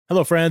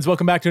Hello, friends.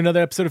 Welcome back to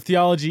another episode of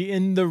Theology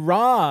in the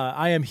Raw.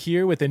 I am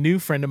here with a new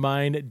friend of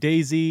mine,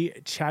 Daisy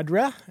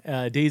Chadra.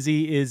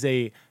 Daisy is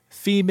a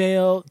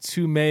female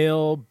to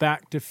male,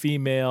 back to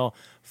female,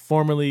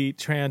 formerly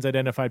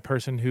trans-identified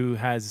person who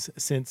has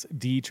since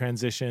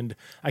detransitioned.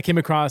 I came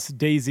across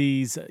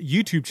Daisy's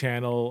YouTube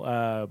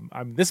channel.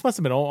 This must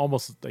have been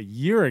almost a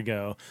year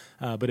ago,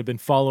 but have been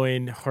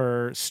following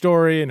her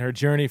story and her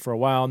journey for a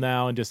while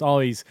now, and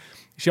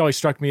she always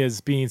struck me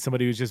as being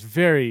somebody who's just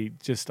very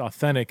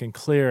authentic and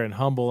clear and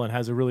humble and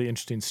has a really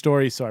interesting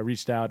story. So I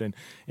reached out and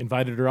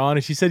invited her on,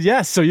 and she said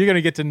yes. So you're going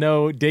to get to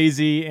know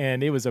Daisy,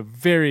 and it was a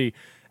very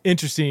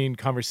interesting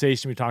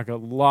conversation. We talk a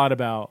lot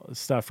about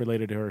stuff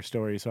related to her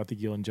story, so I think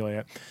you'll enjoy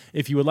it.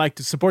 If you would like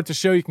to support the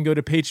show, you can go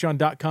to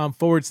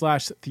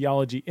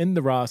patreon.com/Theology in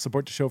the Raw.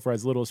 Support the show for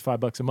as little as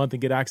 $5 a month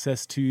and get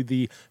access to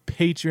the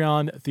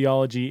Patreon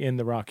Theology in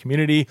the Raw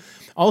community.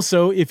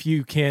 Also, if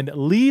you can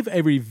leave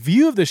a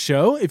review of the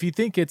show, if you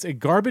think it's a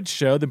garbage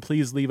show, then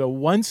please leave a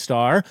 1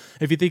 star.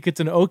 If you think it's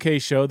an okay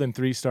show, then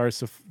 3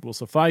 stars will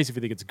suffice. If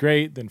you think it's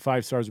great, then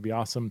 5 stars would be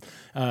awesome.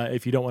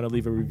 If you don't want to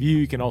leave a review,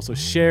 you can also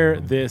share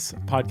this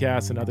podcast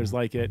and others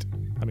like it.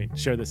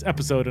 Share this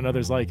episode and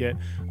others like it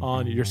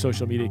on your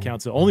social media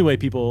accounts. The only way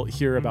people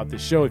hear about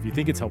this show, if you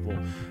think it's helpful,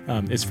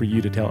 is for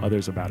you to tell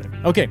others about it.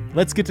 Okay,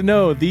 let's get to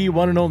know the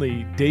one and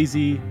only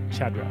Daisy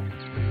Chadra.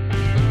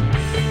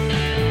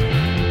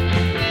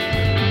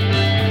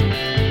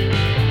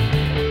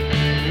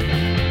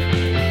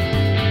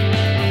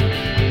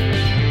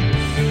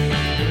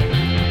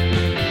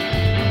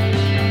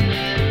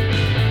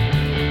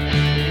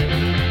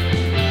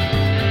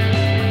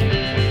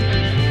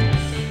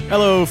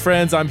 Hello,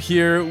 friends. I'm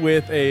here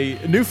with a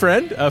new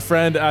friend, a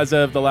friend as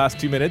of the last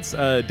 2 minutes,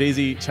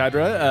 Daisy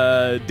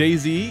Chadra.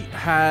 Daisy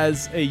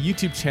has a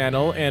YouTube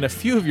channel, and a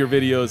few of your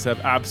videos have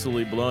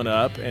absolutely blown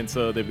up, and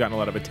so they've gotten a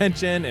lot of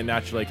attention, and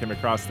naturally I came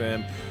across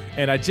them.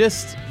 And I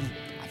just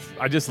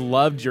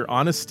loved your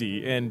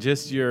honesty and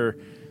just your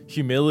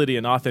humility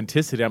and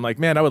authenticity. I'm like,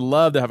 man, I would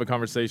love to have a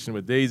conversation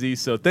with Daisy.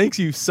 So thank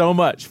you so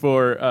much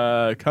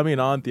for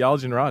coming on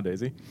Theology in the Raw,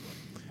 Daisy.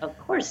 Of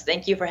course.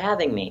 Thank you for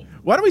having me.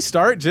 Why don't we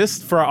start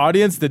just for our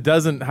audience that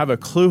doesn't have a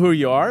clue who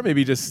you are,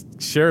 maybe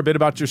just share a bit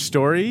about your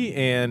story,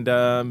 and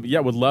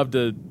would love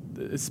to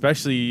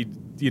especially,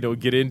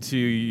 get into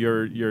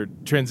your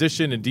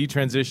transition and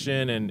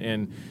detransition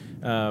and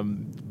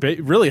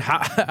really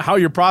how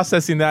you're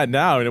processing that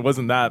now. And it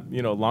wasn't that,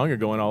 long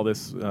ago when all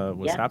this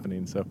was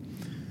happening.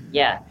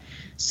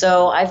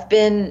 So I've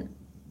been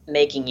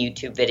making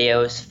YouTube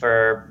videos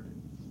for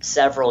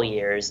several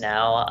years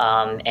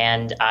now,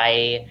 and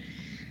I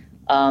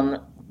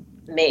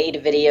made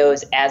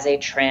videos as a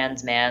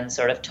trans man,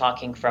 sort of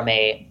talking from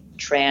a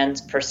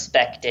trans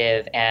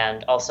perspective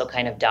and also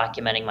kind of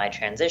documenting my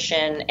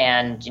transition.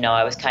 And,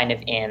 I was kind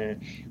of in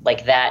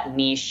like that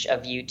niche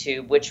of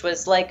YouTube, which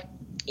was like,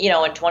 in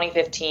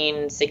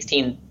 2015,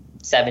 16,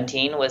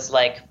 17 was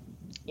like,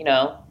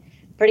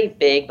 pretty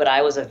big, but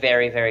I was a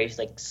very, very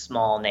like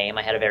small name.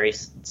 I had a very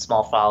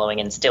small following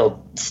and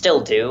still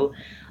do.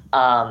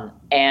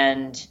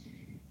 And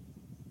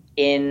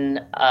in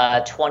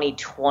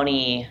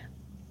 2020,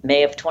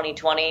 May of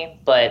 2020,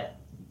 but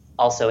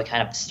also it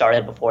kind of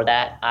started before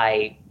that,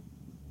 I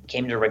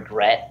came to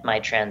regret my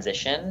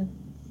transition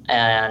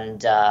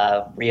and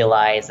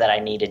realized that I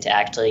needed to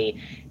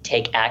actually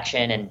take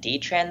action and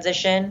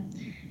detransition.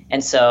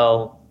 And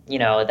so,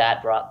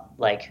 that brought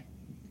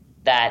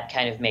that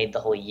kind of made the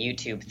whole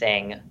YouTube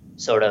thing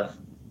sort of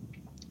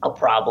a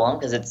problem,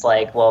 because it's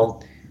like,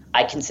 well,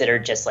 I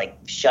considered just like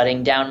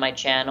shutting down my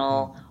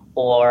channel,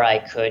 or I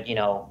could,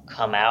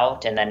 come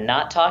out and then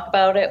not talk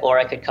about it, or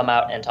I could come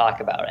out and talk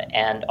about it.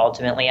 And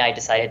ultimately I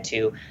decided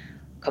to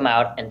come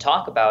out and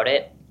talk about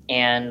it.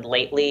 And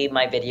lately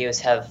my videos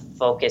have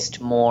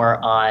focused more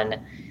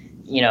on,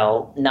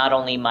 not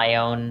only my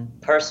own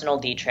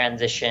personal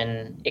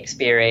detransition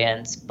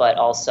experience, but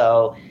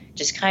also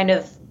just kind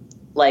of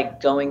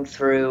like going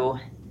through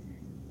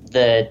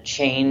the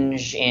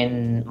change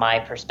in my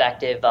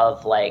perspective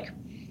of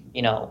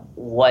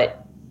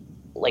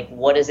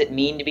what does it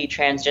mean to be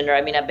transgender?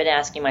 I've been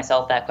asking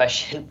myself that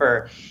question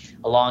for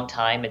a long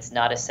time. It's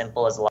not as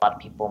simple as a lot of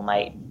people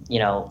might,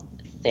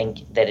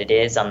 think that it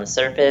is on the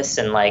surface,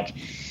 and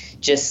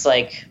just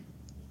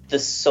the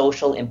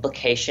social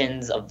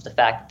implications of the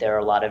fact that there are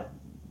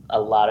a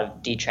lot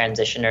of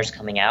detransitioners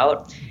coming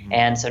out. Mm-hmm.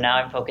 And so now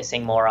I'm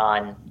focusing more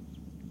on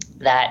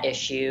that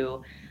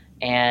issue.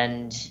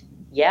 And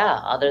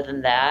other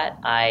than that,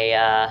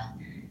 I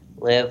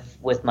live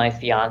with my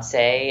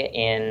fiance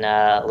in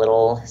a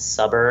little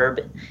suburb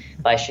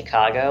by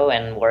Chicago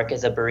and work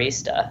as a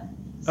barista.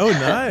 Oh,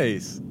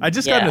 nice. I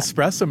just got an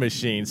espresso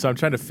machine, so I'm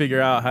trying to figure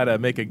out how to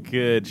make a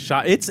good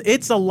shot.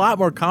 It's a lot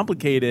more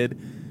complicated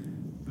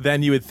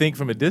than you would think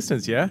from a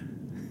distance, yeah?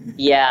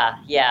 Yeah.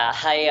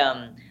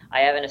 I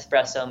have an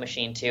espresso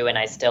machine too, and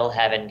I still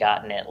haven't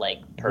gotten it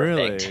perfect.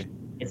 Really?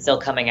 It's still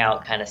coming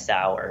out kind of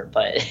sour,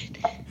 but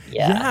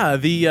yeah.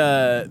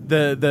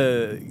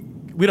 The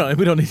we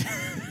don't need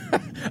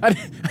I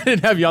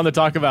didn't have you on to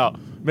talk about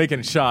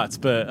making shots,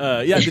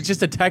 but yeah, just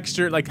the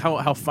texture, like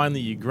how finely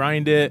you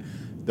grind it,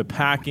 the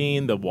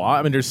packing, the water.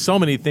 I mean, there's so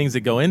many things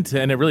that go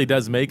into, and it really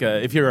does make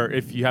if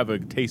you have a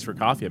taste for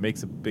coffee, it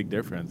makes a big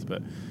difference.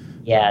 But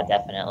yeah,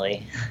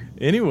 definitely.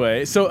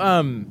 Anyway, so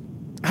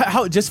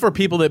how just for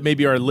people that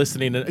maybe are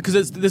listening,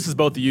 because this is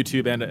both the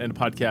YouTube and a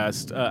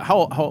podcast.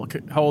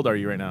 How old are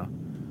you right now?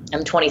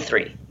 I'm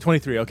 23.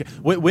 23. Okay.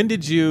 When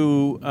did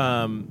you?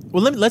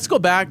 Let's go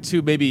back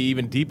to maybe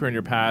even deeper in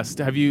your past.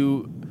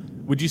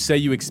 Would you say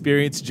you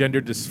experienced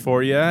gender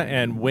dysphoria,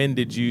 and when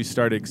did you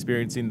start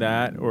experiencing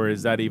that, or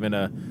is that even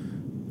a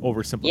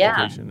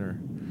oversimplification?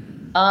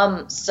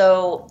 Yeah.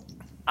 So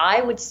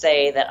I would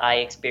say that I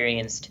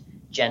experienced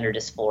gender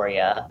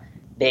dysphoria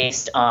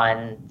based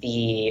on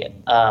the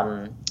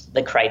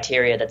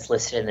criteria that's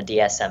listed in the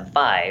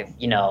DSM-5.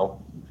 You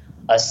know,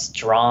 a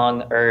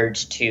strong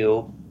urge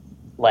to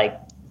like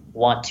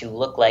want to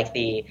look like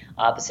the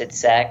opposite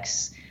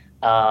sex.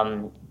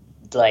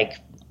 Like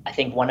I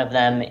think one of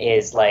them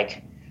is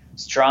like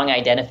strong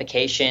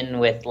identification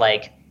with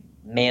like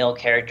male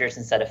characters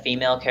instead of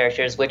female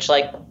characters, which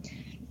like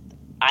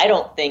I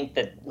don't think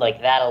that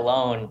like that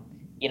alone,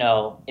 you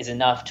know, is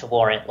enough to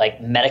warrant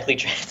like medically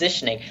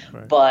transitioning.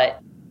 Right.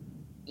 But,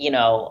 you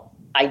know,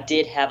 I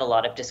did have a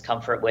lot of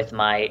discomfort with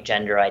my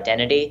gender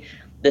identity.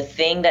 The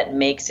thing that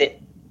makes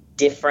it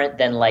different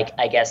than like,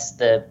 I guess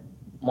the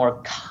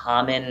more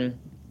common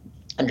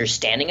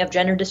understanding of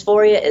gender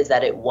dysphoria is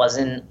that it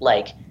wasn't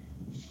like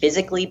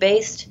physically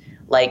based.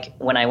 Like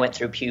when I went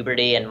through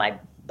puberty and my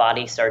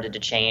body started to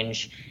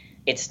change,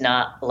 it's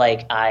not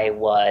like I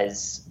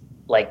was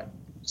like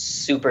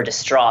super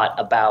distraught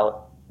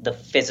about the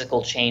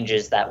physical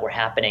changes that were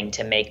happening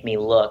to make me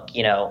look,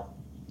 you know,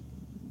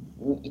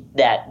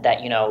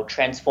 that you know,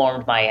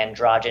 transformed my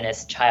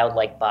androgynous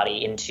childlike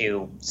body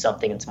into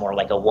something that's more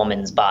like a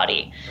woman's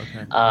body.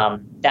 Okay.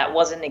 That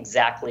wasn't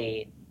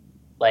exactly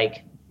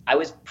like, I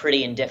was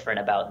pretty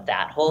indifferent about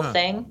that whole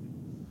thing.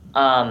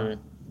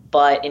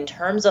 But in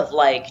terms of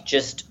like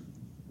just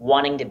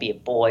wanting to be a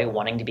boy,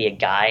 wanting to be a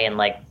guy, and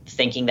like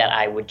thinking that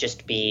I would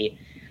just be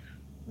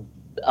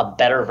a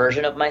better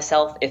version of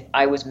myself if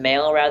I was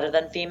male rather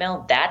than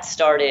female, that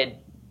started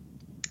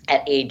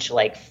at age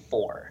like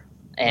 4.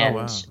 And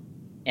wow.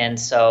 And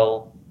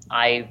so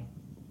I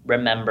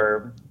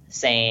remember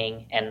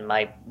saying, and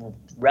my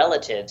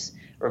relatives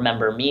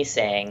remember me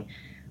saying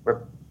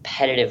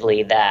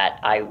repetitively that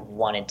I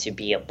wanted to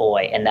be a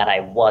boy and that I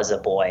was a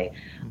boy.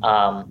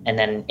 And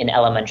then in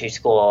elementary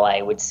school,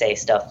 I would say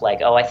stuff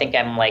like, oh, I think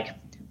I'm like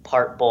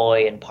part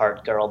boy and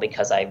part girl,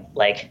 because I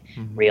like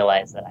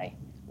realized that I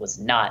was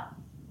not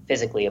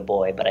physically a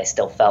boy, but I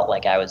still felt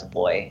like I was a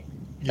boy.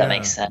 If that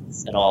makes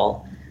sense at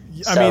all.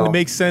 I mean, it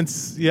makes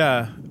sense.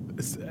 Yeah.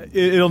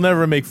 It'll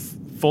never make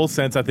full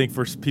sense, I think,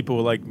 for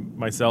people like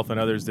myself and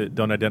others that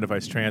don't identify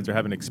as trans or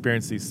haven't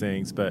experienced these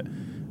things. But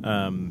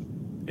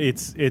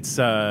it's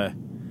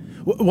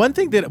one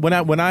thing that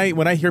when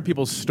I hear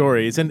people's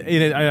stories, and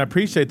I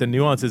appreciate the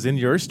nuances in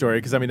your story,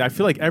 because I mean, I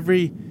feel like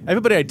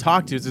everybody I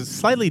talk to is a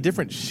slightly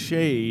different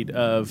shade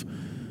of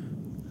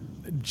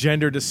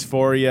gender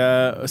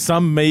dysphoria.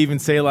 Some may even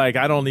say, like,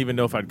 I don't even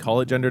know if I'd call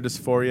it gender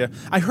dysphoria.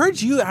 I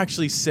heard you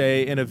actually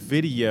say in a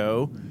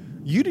video,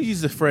 you use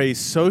the phrase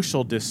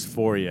social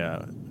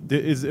dysphoria.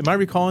 Am I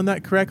recalling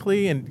that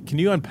correctly? And can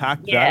you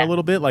unpack that a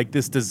little bit? Like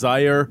this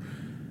desire,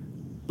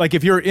 like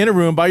if you're in a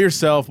room by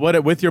yourself,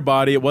 with your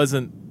body,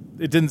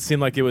 it didn't seem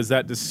like it was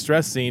that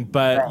distressing,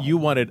 but you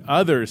wanted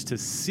others to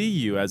see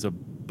you as a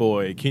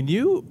boy. Can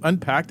you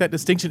unpack that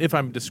distinction if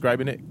I'm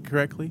describing it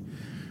correctly?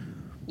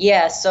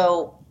 Yeah,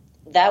 so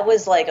that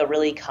was like a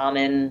really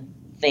common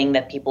thing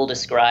that people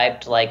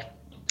described, like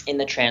in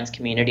the trans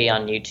community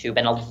on YouTube,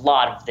 and a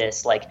lot of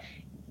this, like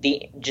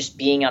just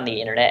being on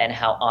the internet and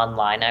how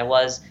online I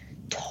was,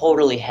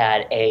 totally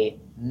had a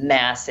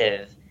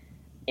massive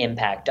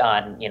impact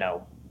on, you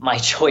know, my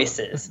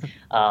choices.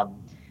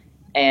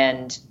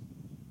 And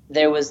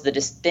there was the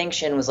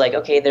distinction was like,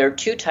 okay, there are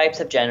 2 types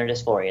of gender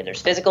dysphoria.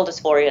 There's physical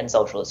dysphoria and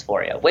social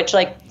dysphoria, which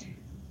like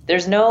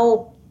there's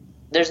no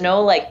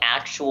like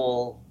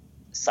actual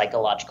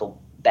psychological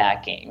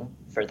backing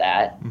for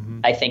that.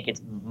 I think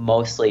it's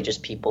mostly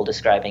just people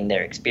describing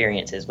their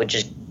experiences, which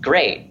is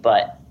great,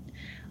 but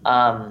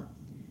I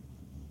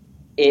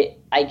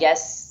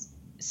guess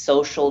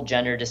social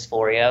gender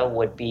dysphoria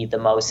would be the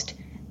most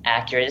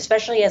accurate,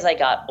 especially as I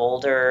got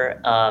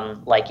older,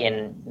 like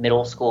in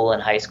middle school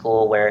and high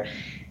school, where,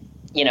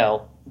 you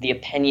know, the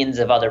opinions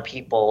of other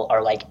people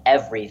are like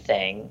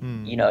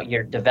everything. You know,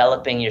 you're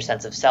developing your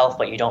sense of self,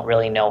 but you don't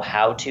really know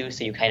how to,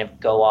 so you kind of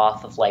go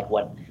off of like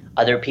what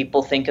other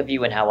people think of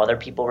you and how other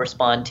people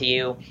respond to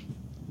you.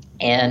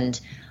 And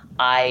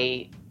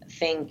I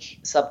think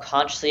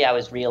subconsciously I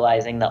was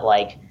realizing that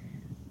like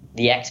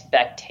the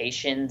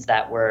expectations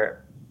that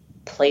were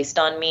placed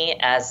on me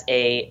as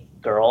a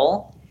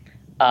girl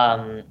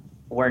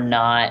were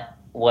not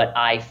what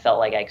I felt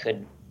like I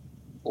could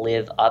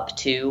live up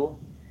to.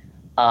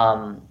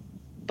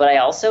 But I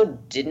also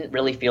didn't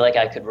really feel like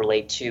I could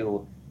relate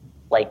to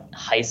like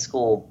high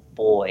school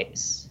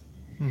boys.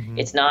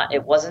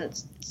 It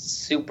wasn't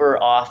super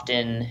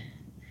often.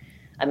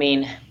 I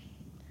mean,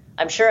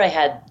 I'm sure I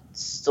had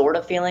sort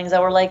of feelings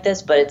that were like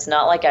this, but it's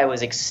not like I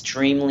was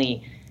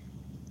extremely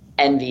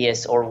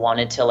envious or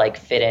wanted to like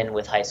fit in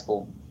with high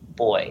school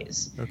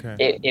boys.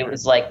 Okay. It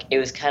was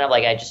kind of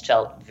like I just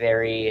felt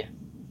very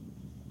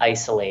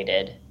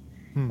isolated,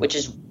 which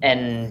is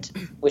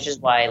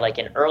why like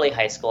in early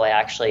high school I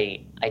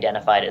actually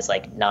identified as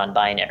like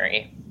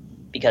non-binary,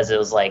 because it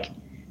was like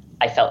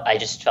I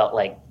just felt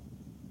like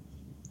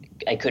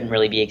I couldn't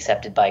really be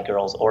accepted by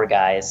girls or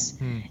guys.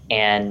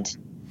 And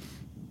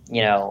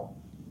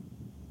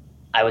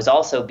I was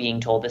also being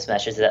told this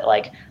message that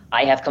like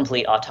I have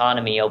complete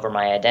autonomy over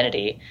my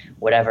identity.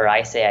 Whatever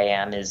I say I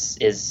am is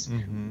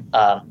kind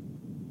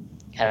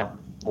of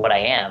what I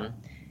am.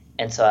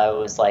 And so I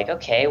was like,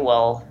 okay,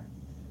 well,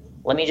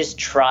 let me just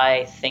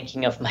try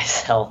thinking of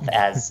myself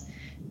as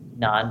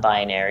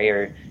non-binary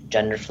or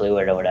gender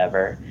fluid or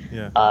whatever.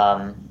 Yeah.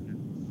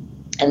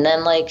 And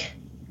then like,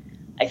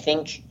 I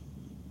think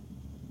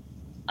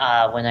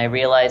when I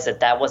realized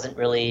that wasn't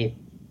really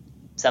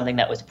something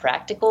that was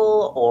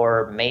practical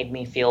or made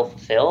me feel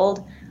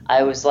fulfilled,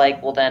 I was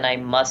like, well, then I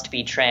must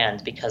be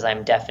trans because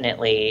I'm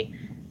definitely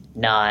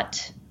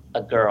not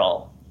a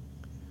girl.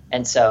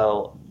 And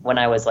so when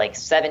I was like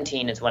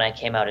 17 is when I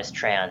came out as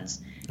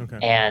trans. Okay.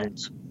 And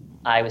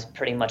I was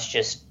pretty much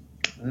just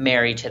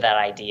married to that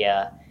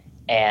idea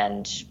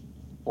and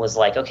was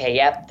like, okay,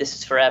 yep, this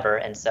is forever.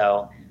 And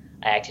so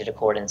I acted in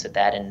accordance with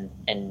that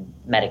and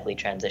medically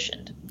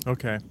transitioned.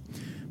 Okay.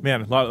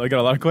 Man, I got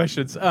a lot of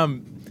questions.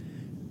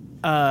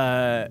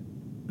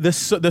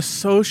 The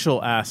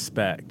social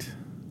aspect,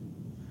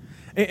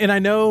 and I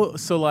know,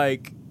 so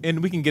like,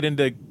 and we can get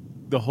into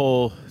the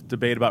whole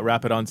debate about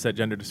rapid onset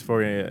gender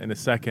dysphoria in a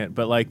second,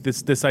 but like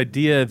this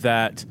idea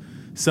that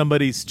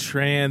somebody's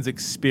trans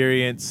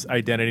experience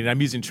identity, and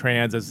I'm using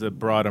trans as a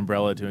broad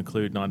umbrella to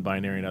include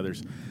non-binary and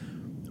others,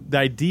 the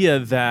idea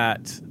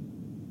that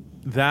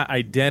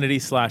identity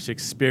 /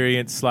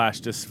 experience /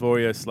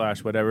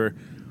 dysphoria / whatever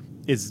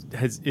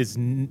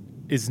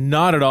is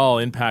not at all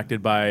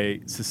impacted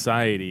by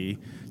society.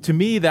 To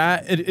me,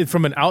 that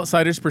from an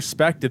outsider's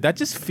perspective, that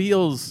just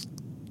feels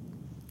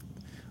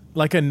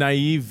like a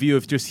naive view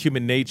of just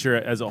human nature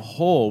as a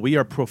whole. We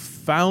are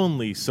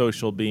profoundly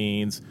social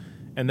beings,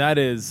 and that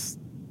is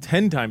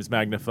 10 times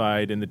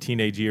magnified in the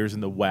teenage years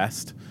in the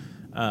West.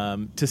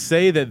 To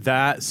say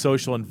that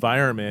social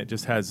environment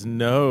just has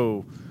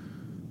no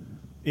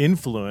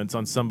influence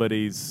on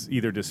somebody's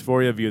either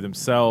dysphoria view of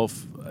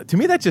themselves, to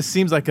me that just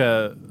seems like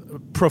a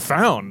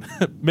profound,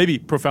 maybe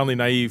profoundly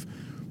naive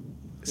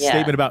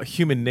statement about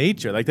human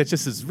nature. Like that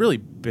just is really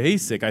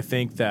basic. I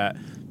think that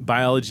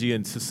biology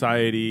and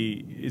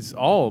society is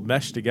all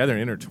meshed together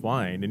and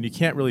intertwined, and you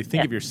can't really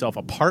think of yourself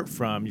apart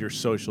from your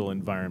social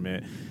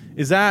environment.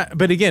 Is that?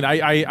 But again,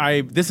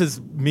 I this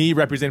is me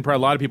representing probably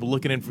a lot of people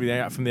looking in from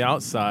the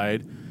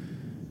outside.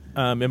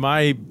 Am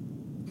I,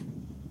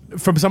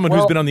 from someone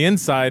who's been on the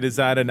inside, is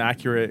that an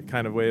accurate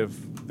kind of way of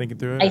thinking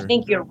through it? I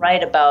think you're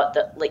right about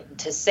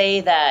to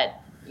say that,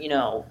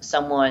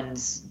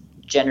 someone's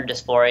gender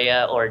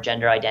dysphoria or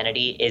gender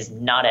identity is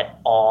not at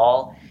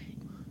all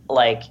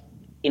like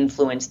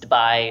influenced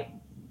by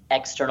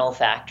external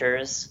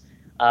factors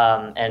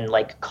and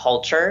like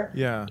culture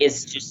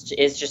is just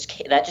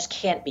that just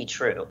can't be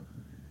true.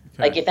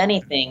 Okay. Like if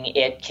anything,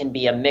 it can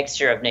be a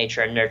mixture of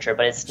nature and nurture,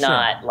 but it's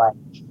not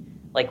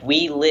like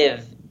we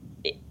live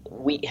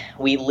with,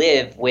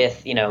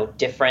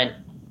 different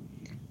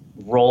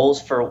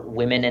roles for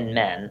women and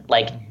men,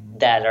 like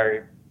that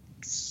are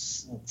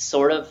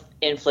sort of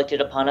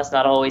inflicted upon us,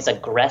 not always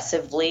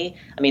aggressively.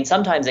 I mean,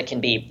 sometimes it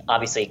can be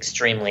obviously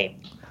extremely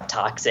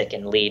toxic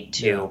and lead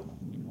to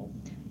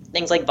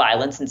things like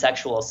violence and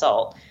sexual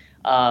assault.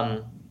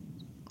 But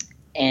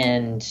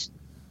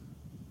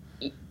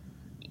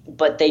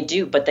they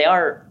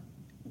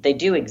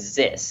do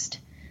exist.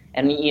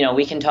 And,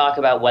 we can talk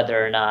about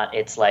whether or not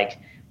it's like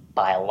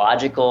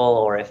biological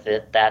or if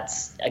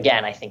that's,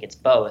 again, I think it's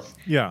both.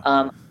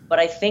 Yeah. But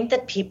I think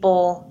that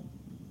people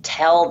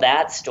tell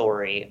that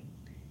story,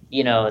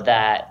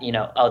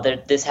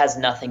 this has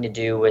nothing to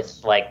do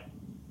with like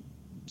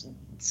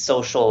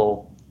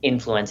social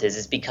influences,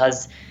 is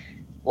because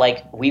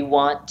like we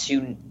want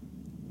to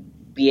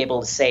be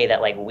able to say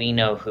that like we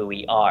know who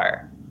we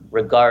are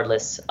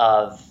regardless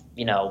of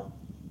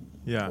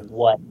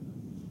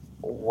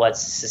what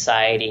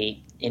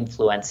society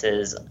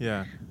influences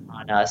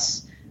on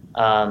us,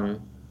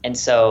 and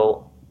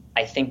so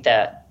I think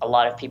that a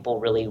lot of people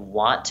really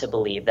want to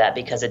believe that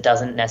because it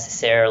doesn't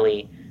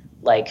necessarily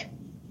like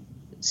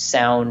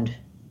sound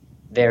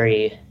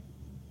very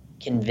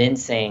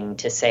convincing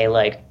to say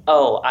like,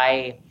 oh,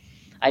 I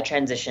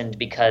transitioned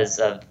because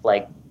of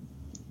like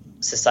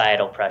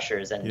societal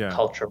pressures and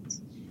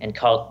cultures,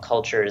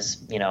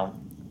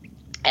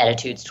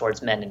 attitudes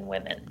towards men and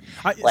women.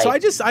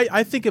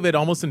 I think of it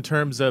almost in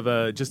terms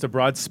of just a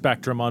broad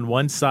spectrum. On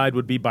one side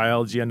would be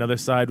biology, another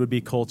side would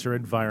be culture,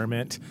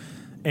 environment.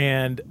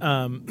 and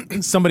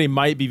somebody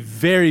might be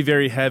very,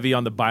 very heavy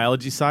on the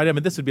biology side. I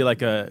mean, this would be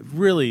like a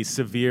really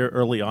severe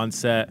early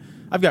onset.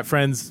 I've got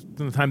friends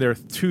from the time they're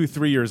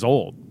 2-3 years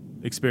old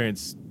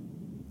experience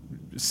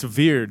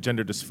severe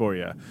gender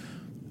dysphoria.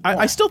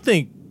 I still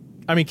think,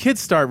 I mean, kids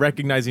start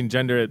recognizing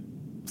gender at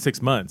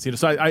 6 months,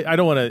 so I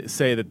don't want to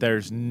say that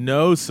there's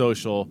no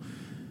social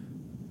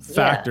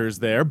factors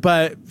there,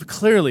 but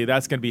clearly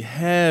that's going to be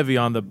heavy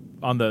on the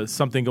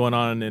something going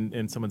on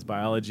in someone's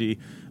biology.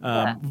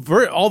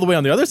 All the way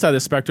on the other side of the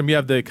spectrum, you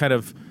have the kind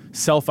of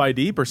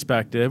self-ID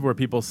perspective where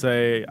people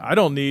say, I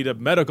don't need a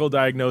medical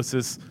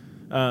diagnosis,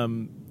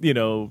 to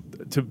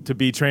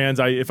be trans.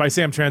 If I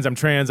say I'm trans, I'm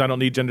trans. I don't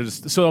need gender.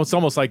 So it's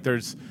almost like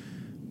there's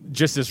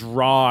just this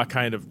raw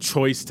kind of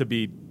choice to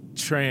be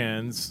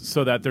trans,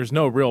 so that there's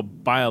no real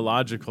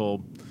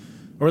biological,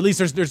 or at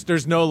least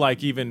there's no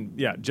like even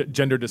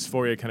gender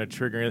dysphoria kind of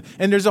triggering.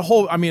 And there's a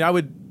whole, I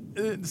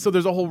mean, so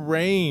there's a whole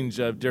range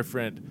of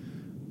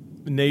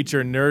different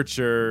nature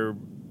nurture,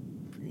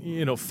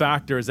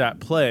 factors at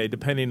play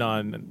depending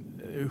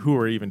on who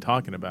we're even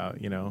talking about.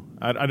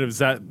 Does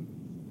that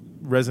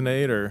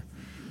resonate or?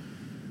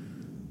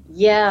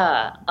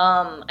 Yeah,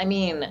 I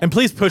mean, and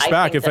please push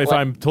back if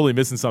I'm totally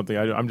missing something.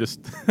 I'm just.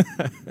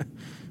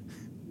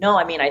 No,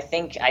 I mean, I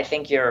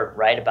think you're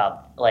right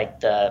about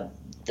like the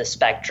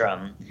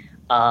spectrum.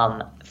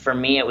 For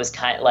me, it was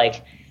kind of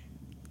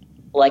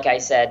like I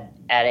said,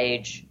 at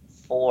age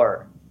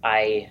 4,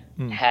 I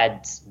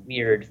had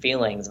weird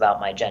feelings about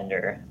my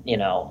gender,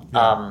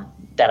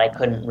 that I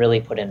couldn't really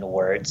put into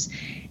words.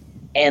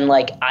 And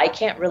like, I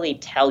can't really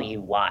tell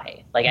you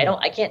why. Like,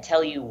 I can't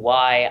tell you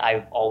why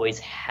I've always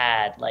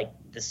had like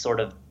this sort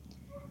of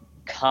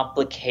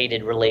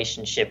complicated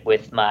relationship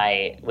with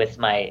my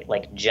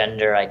like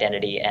gender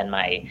identity and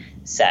my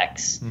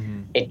sex.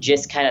 Mm-hmm. It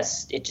just kind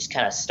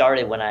of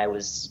started when I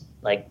was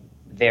like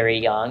very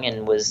young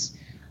and was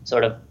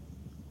sort of,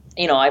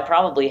 I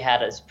probably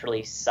had a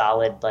pretty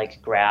solid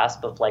like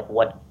grasp of like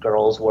what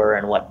girls were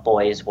and what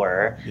boys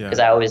were, because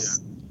I always,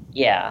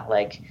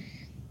 like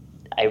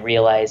I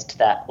realized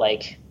that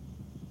like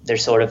they're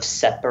sort of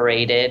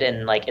separated,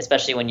 and like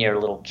especially when you're a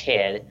little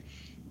kid,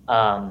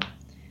 and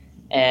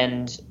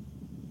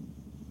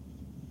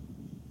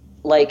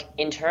like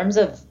in terms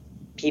of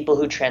people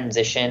who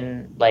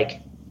transition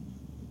like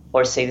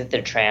or say that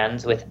they're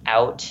trans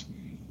without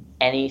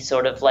any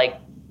sort of like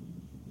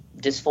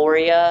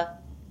dysphoria,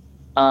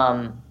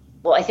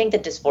 well, I think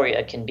that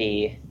dysphoria can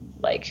be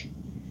like,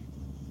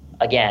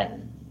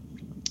 again,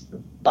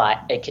 but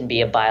it can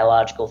be a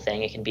biological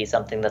thing. It can be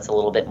something that's a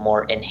little bit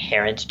more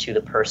inherent to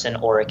the person,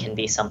 or it can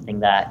be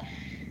something that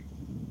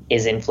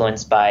is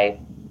influenced by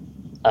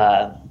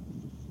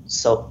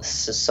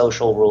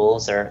social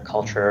rules or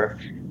culture.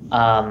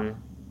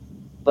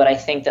 But I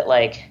think that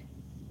like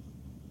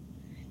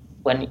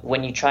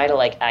when you try to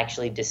like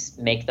actually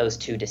make those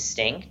two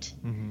distinct,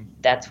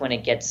 that's when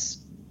it gets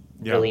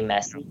really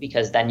messy,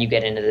 because then you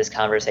get into this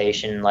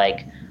conversation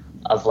like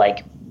of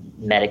like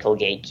medical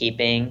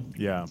gatekeeping.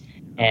 Yeah.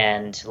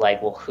 And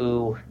like, well,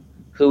 who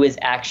is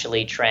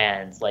actually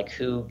trans? Like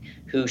who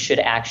should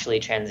actually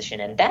transition?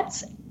 And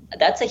that's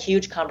a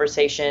huge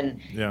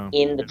conversation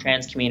in the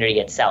trans community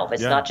itself.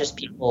 It's not just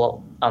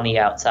people on the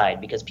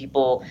outside, because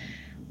people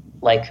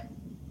like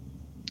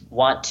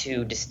want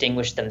to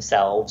distinguish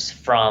themselves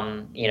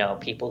from,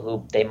 people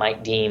who they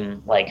might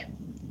deem like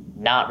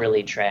not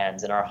really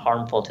trans and are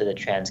harmful to the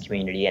trans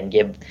community and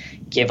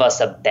give us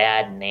a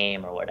bad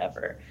name or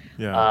whatever.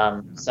 Yeah.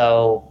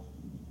 So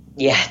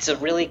it's a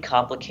really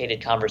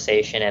complicated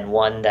conversation, and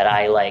one that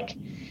I like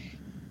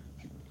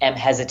am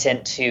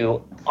hesitant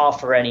to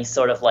offer any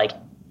sort of like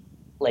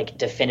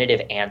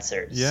definitive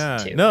answers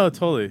to. No,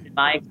 totally. In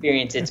my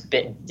experience, it's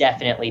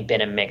definitely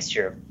been a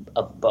mixture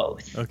of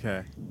both.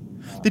 Okay.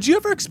 Did you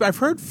ever I've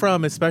heard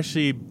from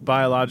especially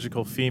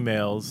biological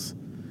females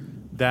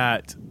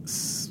that,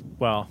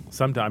 well,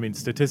 sometimes, I mean,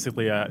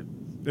 statistically,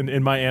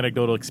 in my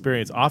anecdotal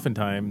experience,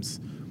 oftentimes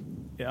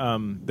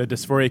the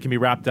dysphoria can be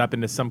wrapped up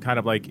into some kind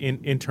of like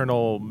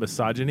internal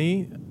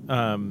misogyny,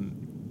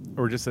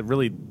 or just a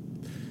really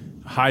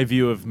high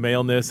view of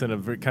maleness and a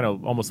very kind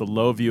of almost a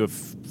low view of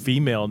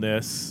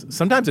femaleness.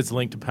 Sometimes it's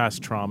linked to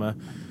past trauma.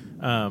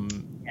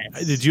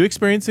 Yes. Did you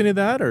experience any of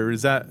that, or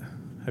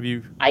have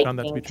you found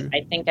that to be true?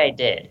 I think I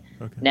did.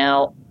 Okay.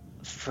 Now,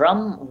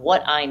 from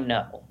what I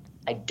know,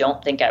 I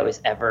don't think I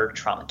was ever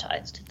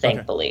traumatized,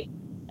 thankfully. Okay.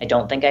 I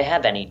don't think I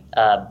have any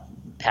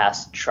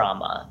past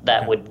trauma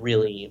that would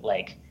really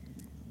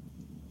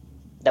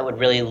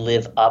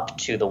live up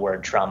to the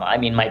word trauma. I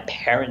mean, my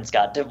parents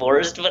got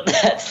divorced, but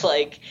that's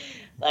like,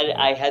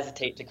 I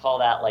hesitate to call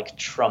that like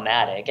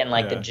traumatic, and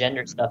like the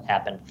gender stuff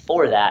happened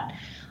before that.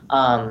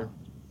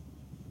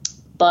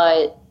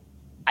 But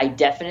I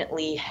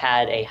definitely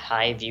had a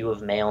high view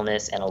of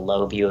maleness and a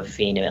low view of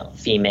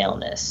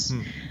femaleness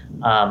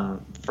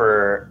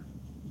for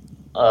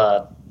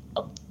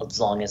as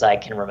long as I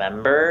can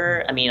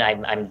remember. I mean,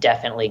 I'm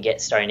definitely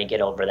starting to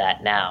get over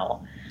that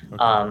now.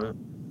 Okay.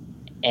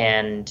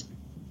 And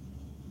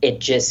it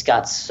just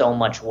got so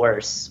much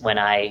worse when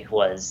I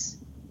was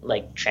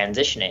like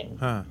transitioning.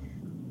 Huh.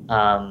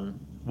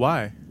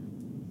 Why?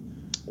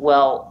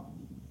 Well,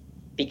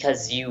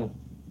 because the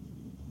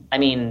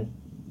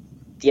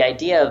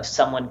idea of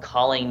someone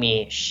calling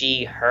me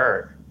she,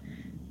 her,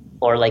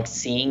 or like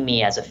seeing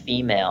me as a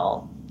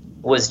female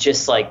was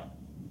just like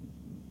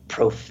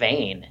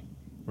profane.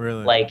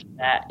 Really? Like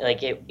that,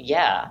 like it,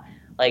 yeah.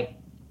 Like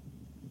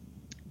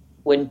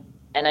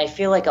and I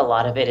feel like a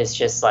lot of it is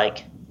just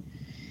like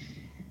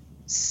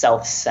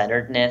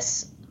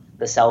self-centeredness,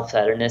 the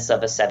self-centeredness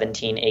of a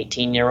 17,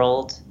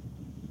 18-year-old.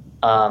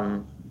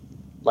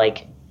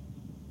 Like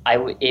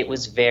it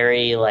was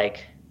very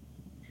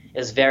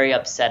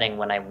upsetting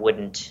when I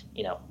wouldn't,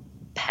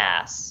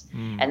 pass.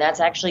 And that's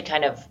actually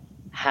kind of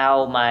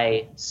how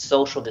my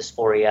social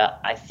dysphoria,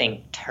 I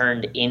think,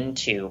 turned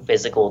into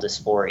physical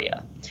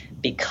dysphoria,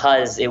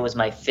 because it was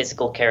my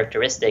physical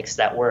characteristics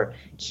that were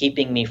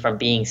keeping me from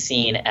being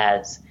seen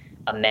as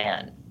a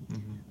man.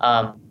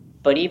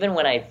 But even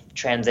when I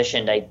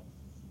transitioned,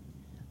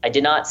 I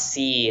did not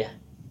see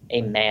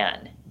a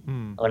man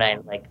when I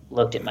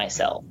looked at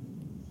myself.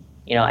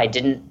 I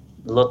didn't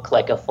look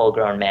like a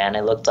full-grown man.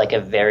 I looked like a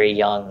very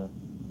young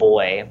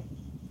boy.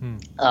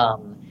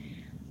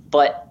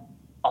 But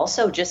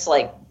also just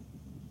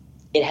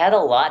it had a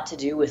lot to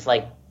do with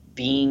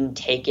being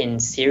taken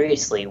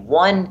seriously.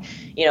 One,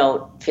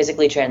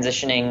 physically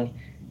transitioning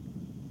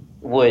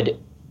would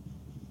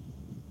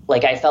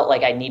I felt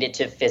like I needed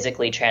to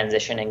physically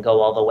transition and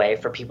go all the way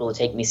for people to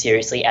take me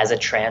seriously as a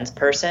trans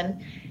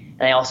person.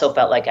 And I also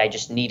felt like I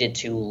just needed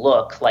to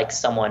look like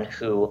someone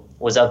who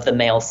was of the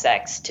male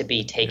sex to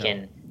be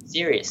taken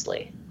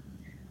seriously.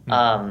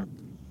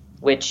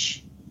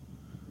 Which,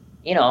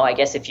 I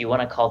guess if you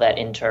want to call that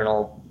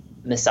internal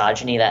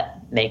misogyny,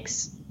 that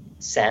makes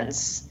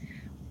sense.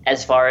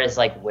 As far as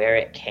where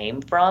it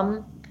came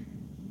from,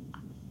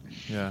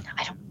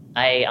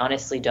 I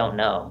honestly don't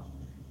know.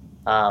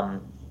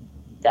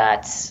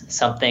 That's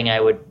something I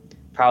would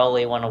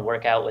probably want to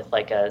work out with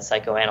a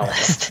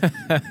psychoanalyst.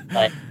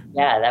 But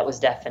yeah, that was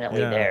definitely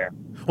there.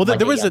 Well,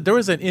 there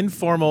was an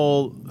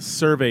informal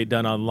survey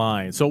done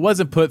online, so it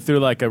wasn't put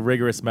through a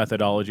rigorous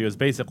methodology. It was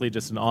basically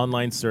just an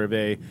online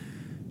survey,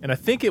 and I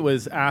think it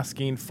was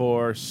asking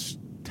for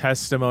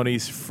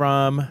testimonies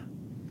from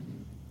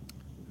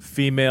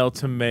female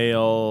to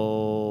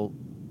male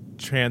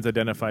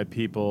trans-identified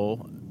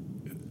people.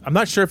 I'm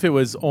not sure if it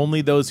was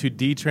only those who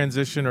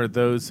detransition or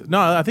those. No,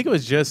 I think it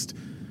was just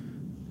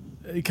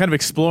kind of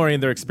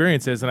exploring their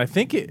experiences, and I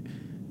think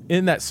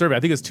in that survey, I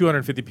think it was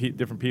 250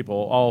 different people,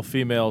 all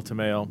female to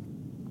male,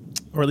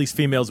 or at least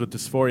females with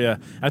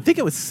dysphoria. I think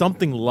it was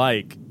something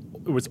like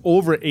it was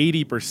over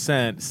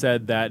 80%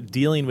 said that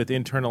dealing with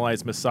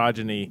internalized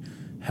misogyny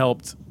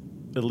helped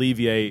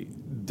alleviate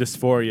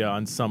dysphoria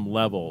on some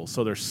level.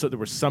 So there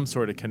was some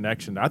sort of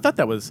connection. I thought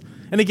that was,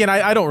 and again,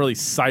 I don't really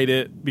cite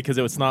it because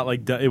it was not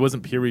it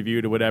wasn't peer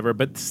reviewed or whatever,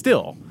 but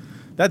still.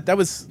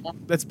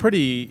 That's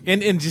pretty,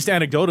 and just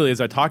anecdotally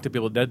as I talk to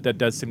people, that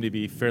does seem to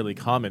be fairly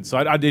common. So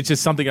it's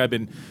just something I've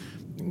been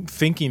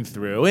thinking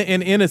through.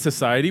 And in a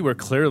society where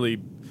clearly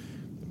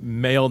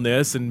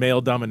maleness and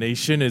male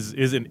domination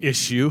is an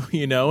issue,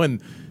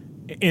 and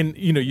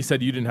you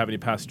said you didn't have any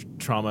past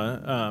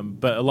trauma,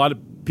 but a lot of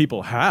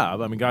people have.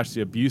 I mean, gosh,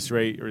 the abuse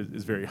rate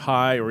is very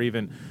high, or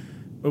even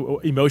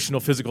emotional,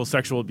 physical,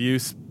 sexual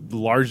abuse,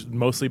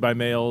 mostly by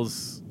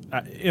males.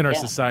 In our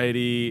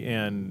society,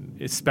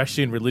 and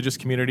especially in religious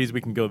communities,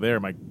 we can go there.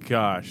 My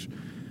gosh,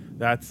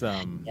 that's a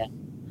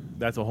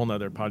whole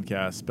nother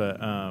podcast. But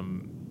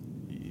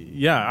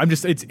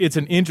it's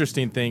an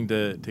interesting thing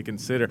to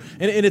consider,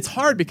 and it's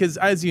hard because,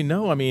 as you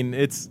know,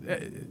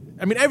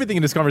 everything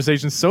in this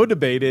conversation is so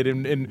debated,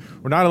 and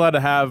we're not allowed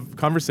to have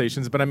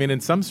conversations. But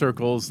in some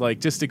circles,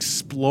 just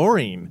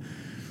exploring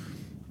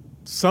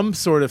some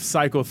sort of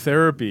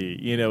psychotherapy,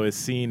 is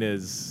seen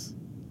as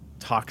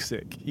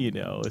toxic.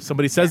 If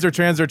somebody says they're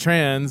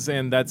trans,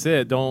 and that's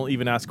it. Don't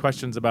even ask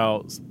questions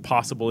about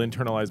possible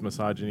internalized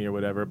misogyny or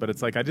whatever. But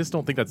it's I just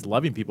don't think that's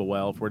loving people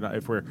well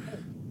if we're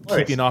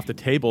keeping off the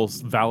table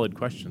valid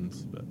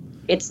questions. But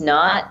it's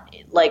not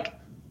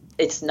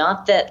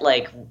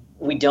that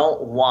we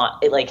don't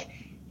want it.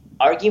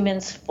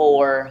 Arguments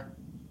for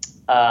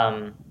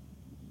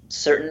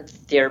certain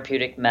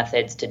therapeutic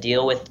methods to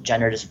deal with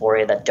gender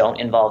dysphoria that don't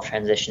involve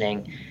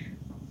transitioning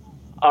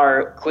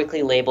are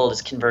quickly labeled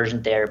as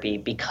conversion therapy,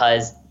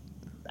 because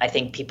I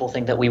think people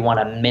think that we want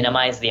to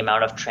minimize the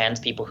amount of trans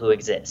people who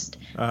exist.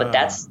 But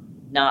that's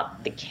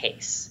not the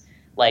case.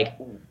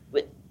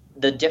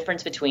 The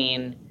difference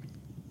between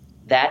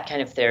that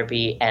kind of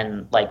therapy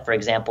and, for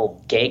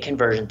example, gay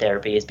conversion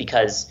therapy is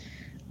because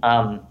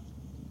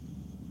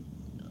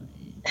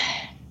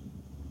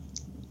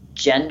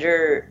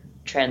gender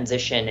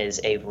transition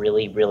is a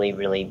really, really,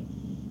 really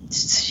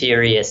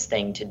serious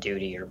thing to do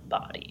to your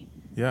body.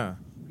 Yeah.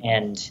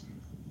 And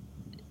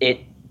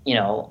it,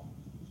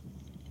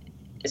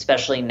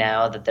 especially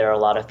now that there are a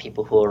lot of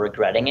people who are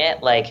regretting it,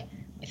 I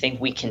think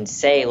we can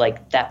say,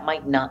 that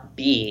might not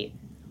be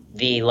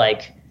the,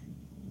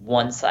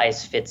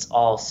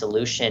 one-size-fits-all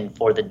solution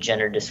for the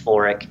gender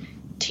dysphoric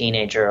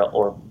teenager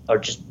or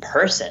just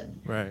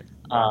person. Right.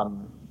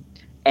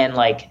 And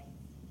like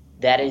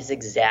that is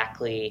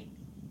exactly,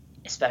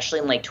 especially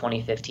in like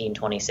 2015,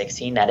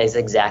 2016, that is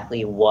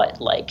exactly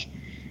what like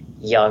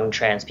young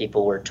trans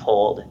people were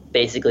told.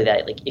 Basically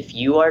that like if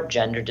you are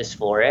gender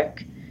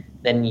dysphoric,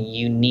 then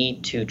you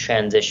need to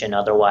transition,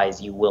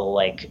 otherwise you will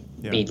like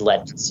be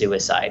led to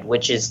suicide,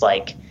 which is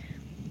like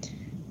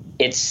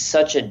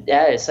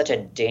that is such a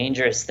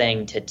dangerous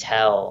thing to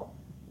tell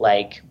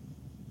like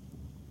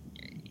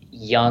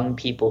young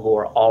people who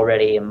are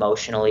already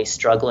emotionally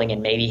struggling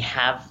and maybe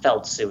have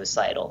felt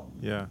suicidal.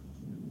 Yeah.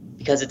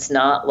 Because it's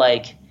not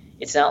like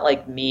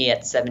me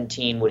at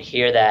 17 would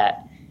hear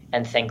that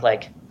and think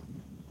like,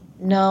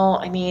 no,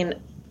 I mean,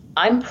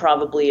 I'm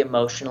probably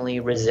emotionally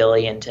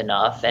resilient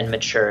enough and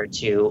mature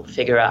to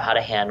figure out how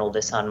to handle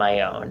this on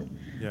my own.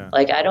 Yeah.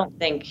 Like, I don't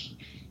think,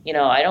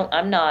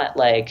 I'm not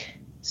like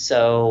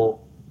so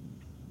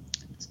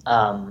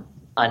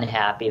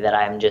unhappy that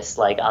I'm just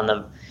like on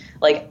the,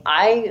 like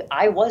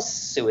I was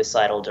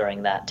suicidal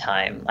during that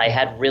time. I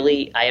had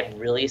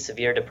really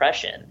severe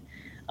depression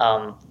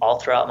all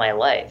throughout my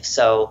life.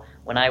 So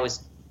when I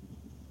was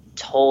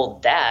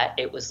told that,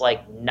 it was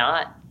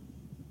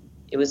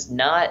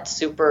not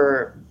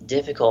super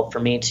difficult for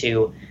me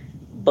to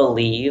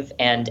believe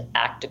and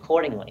act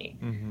accordingly,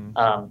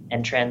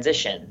 and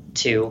transition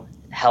to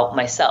help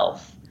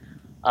myself.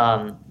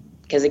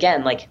 Because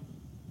again, like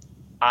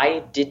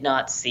I did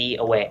not see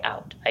a way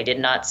out. I did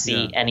not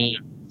see any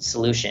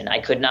solution. I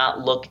could not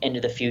look into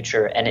the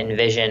future and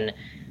envision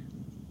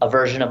a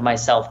version of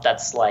myself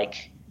that's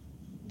like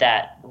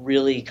that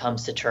really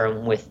comes to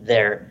term with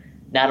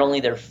not only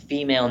their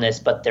femaleness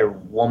but their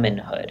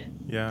womanhood.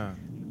 Yeah.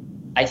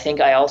 I think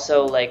I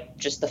also like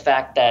just the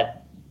fact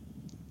that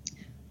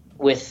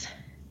with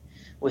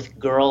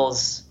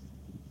girls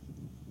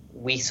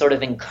we sort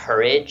of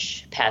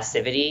encourage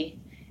passivity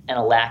and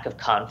a lack of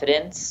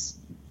confidence.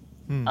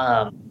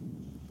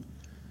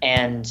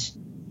 And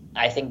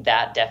I think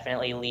that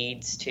definitely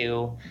leads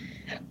to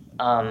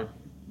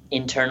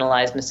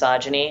internalized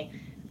misogyny,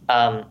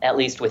 at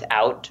least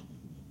without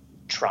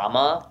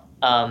trauma.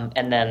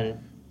 And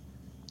then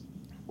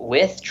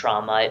with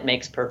trauma, it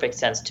makes perfect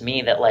sense to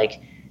me that,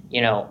 like,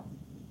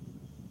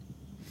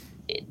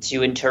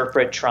 to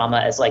interpret trauma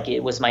as like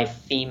it was my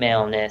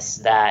femaleness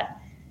that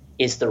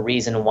is the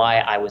reason why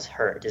I was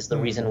hurt, is the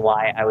reason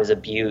why I was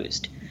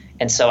abused.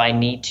 And so I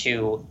need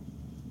to,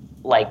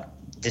 like,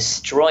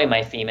 destroy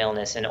my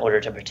femaleness in order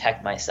to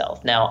protect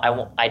myself. Now,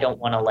 I don't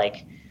want to,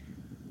 like,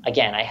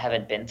 again, I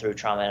haven't been through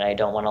trauma, and I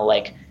don't want to,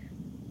 like,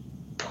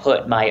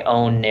 put my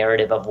own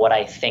narrative of what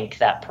I think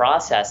that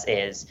process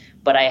is,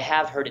 but I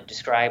have heard it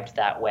described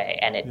that way,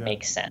 and it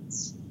makes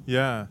sense.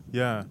 Yeah,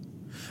 yeah.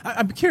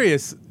 I'm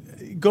curious,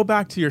 go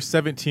back to your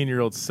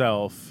 17-year-old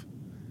self.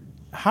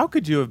 How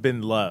could you have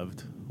been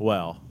loved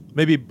well?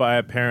 Maybe by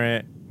a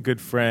parent,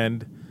 good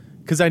friend?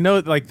 Because I know,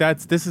 like,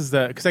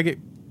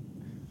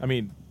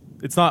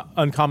 it's not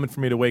uncommon for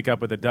me to wake up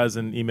with a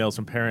dozen emails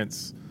from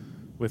parents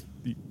with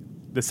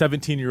the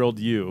 17-year-old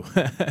you,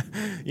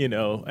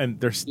 and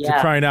they're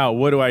crying out,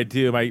 what do I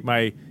do?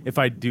 If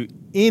I do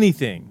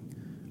anything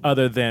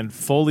other than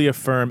fully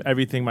affirm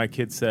everything my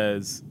kid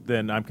says,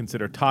 then I'm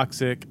considered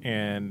toxic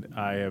and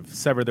I have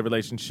severed the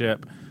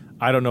relationship.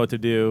 I don't know what to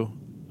do.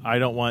 I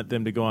don't want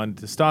them to go on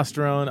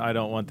testosterone. I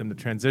don't want them to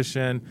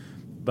transition,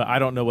 but I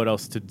don't know what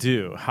else to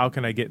do. How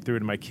can I get through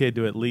to my kid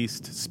to at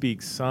least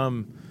speak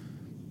some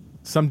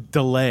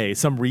delay,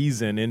 some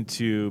reason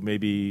into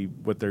maybe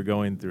what they're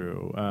going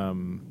through?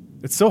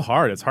 It's so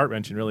hard. It's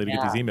heart-wrenching, really, to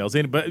get these emails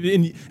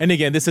in. And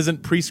again, this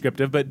isn't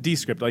prescriptive, but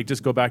descriptive. Like,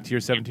 just go back to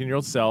your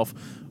 17-year-old self.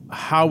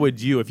 How would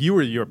you, if you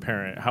were your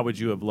parent, how would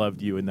you have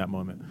loved you in that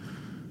moment?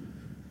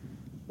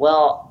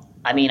 Well,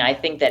 I mean, I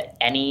think that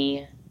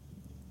any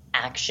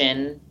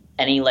action,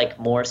 any, like,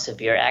 more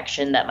severe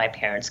action that my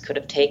parents could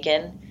have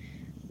taken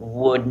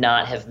would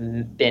not have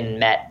been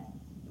met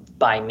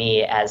by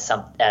me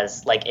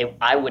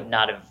I would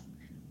not have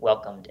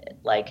welcomed it.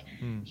 Like,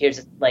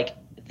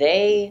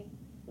 they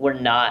were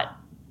not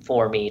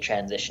for me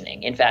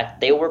transitioning. In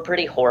fact, they were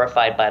pretty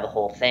horrified by the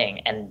whole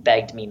thing and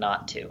begged me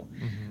not to.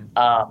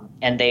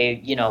 And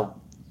they,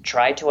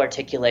 tried to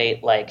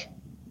articulate, like,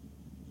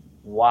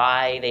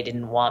 why they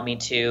didn't want me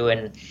to.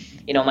 And,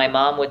 my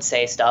mom would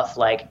say stuff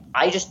like,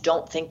 I just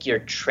don't think you're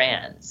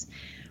trans,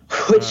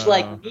 which,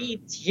 like,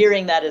 me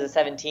hearing that as a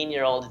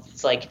 17-year-old,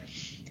 it's like,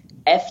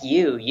 F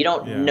you. You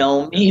don't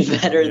know me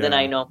better than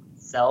I know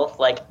myself.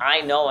 Like,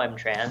 I know I'm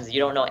trans. You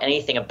don't know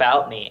anything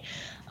about me.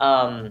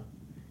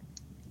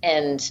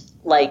 And,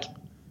 like,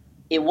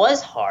 it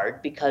was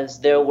hard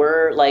because there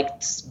were, like,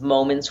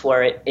 moments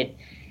where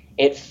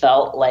it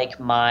felt like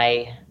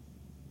my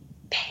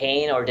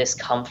pain or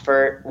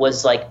discomfort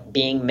was, like,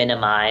 being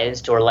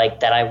minimized, or,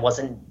 like, that I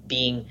wasn't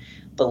being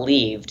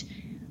believed.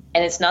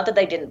 And it's not that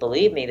they didn't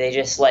believe me. They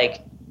just,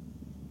 like,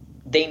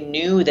 they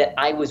knew that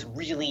I was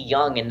really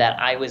young and that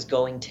I was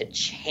going to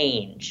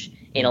change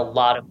in a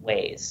lot of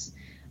ways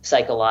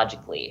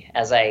psychologically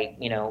as I,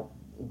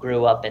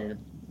 grew up and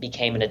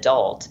became an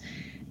adult.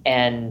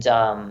 And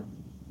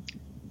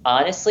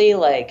honestly,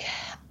 like,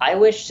 I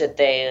wish that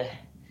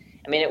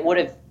I mean, it would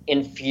have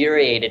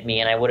infuriated me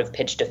and I would have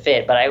pitched a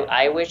fit, but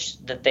I wish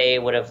that they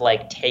would have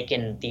like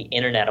taken the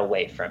internet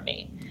away from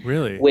me.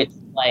 Really? Which,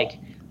 like,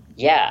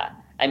 yeah,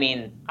 I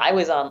mean, I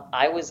was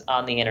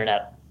on the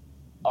internet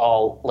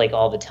all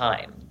the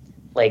time.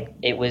 Like,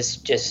 it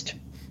was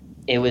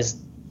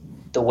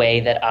the way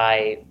that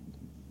I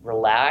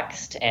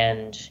relaxed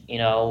and,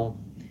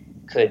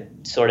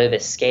 could sort of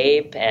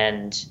escape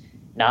and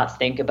not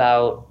think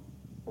about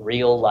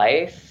real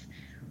life,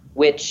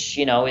 which,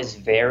 is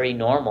very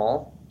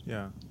normal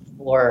Yeah.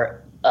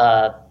 for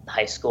a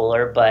high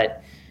schooler,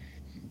 but,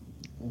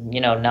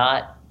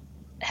 not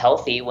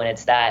healthy when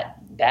it's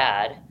that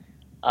bad.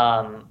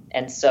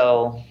 And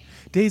so,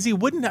 Daisy,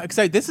 wouldn't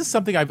because this is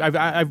something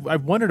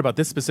I've wondered about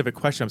this specific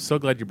question. I'm so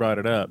glad you brought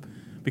it up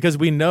because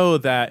we know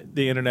that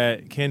the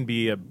internet can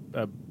be a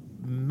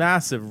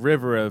massive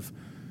river of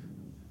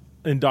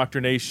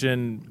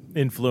indoctrination,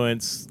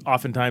 influence,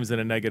 oftentimes in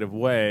a negative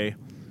way,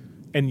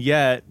 and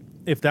yet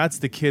if that's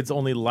the kid's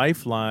only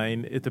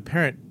lifeline, if the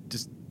parent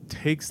just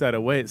takes that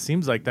away, it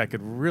seems like that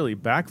could really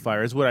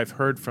backfire, is what I've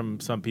heard from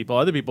some people.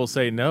 Other people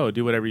say, no,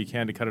 do whatever you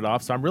can to cut it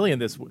off. So I'm really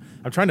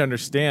I'm trying to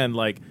understand,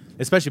 like,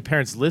 especially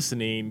parents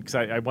listening, because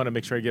I want to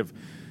make sure I give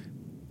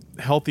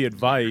healthy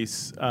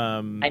advice.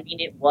 I mean,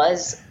 it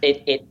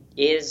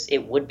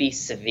would be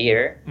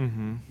severe.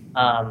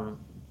 Mm-hmm.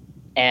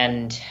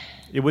 And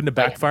it wouldn't have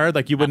backfired?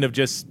 Like you wouldn't have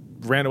just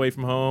ran away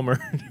from home or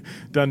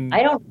done...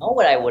 I don't know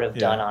what I would have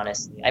done,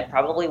 honestly. I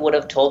probably would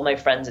have told my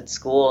friends at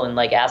school and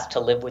like asked to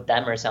live with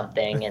them or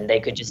something, and they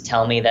could just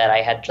tell me that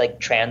I had like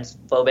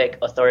transphobic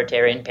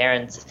authoritarian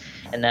parents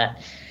and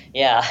that,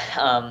 yeah.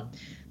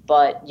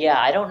 But yeah,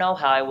 I don't know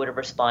how I would have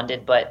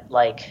responded, but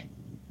like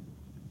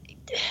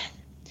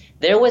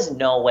there was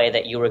no way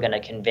that you were going to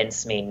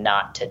convince me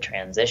not to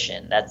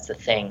transition. That's the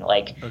thing.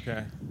 Like,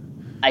 okay.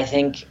 I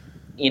think,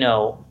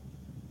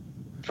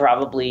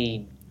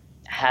 probably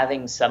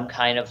having some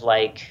kind of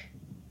like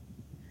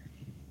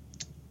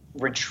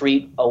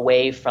retreat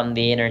away from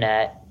the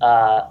internet,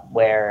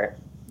 where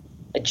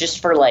just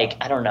for like,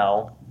 I don't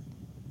know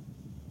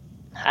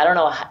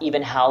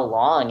even how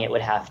long it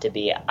would have to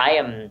be. I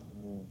am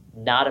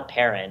not a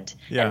parent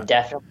and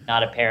definitely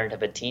not a parent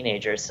of a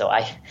teenager. So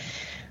I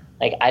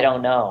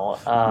don't know.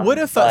 What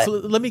if, so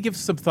let me give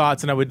some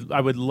thoughts, and I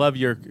would love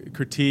your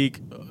critique,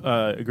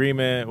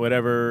 agreement,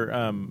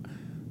 whatever.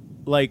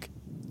 Like,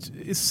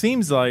 it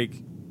seems like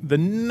the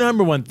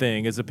number one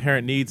thing is a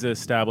parent needs to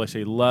establish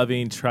a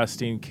loving,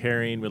 trusting,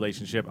 caring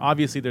relationship.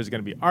 Obviously, there's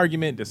going to be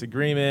argument,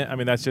 disagreement. I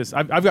mean, that's just,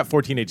 I've got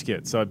 4 teenage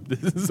kids, so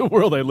this is the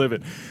world I live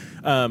in.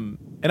 And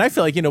I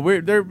feel like,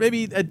 there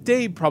maybe a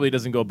day probably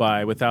doesn't go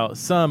by without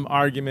some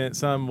argument,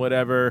 some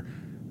whatever.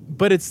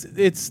 But it's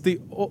the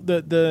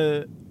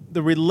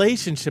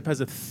relationship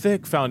has a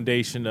thick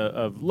foundation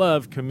of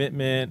love,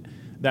 commitment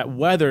that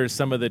weathers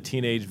some of the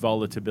teenage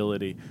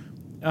volatility.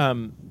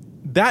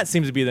 That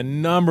seems to be the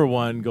number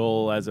one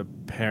goal as a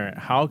parent.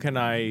 How can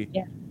I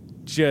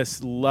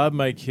just love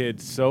my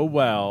kid so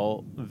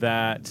well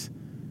that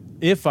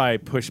if I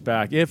push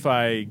back, if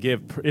I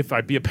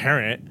be a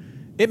parent,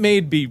 it may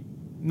be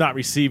not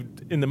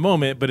received in the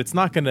moment, but it's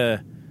not going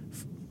to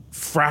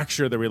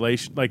fracture the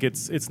relation. Like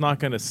it's not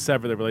going to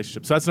sever the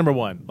relationship. So that's number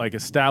one. Like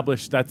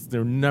establish, that's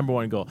their number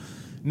one goal.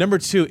 Number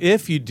 2,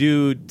 if you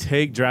do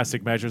take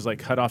drastic measures like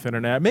cut off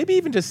internet, maybe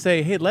even just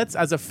say, hey, let's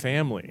as a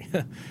family.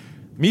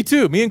 Me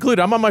too, me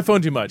included. I'm on my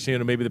phone too much.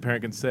 Maybe the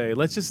parent can say,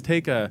 let's just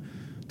take a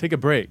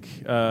break.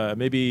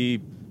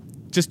 Maybe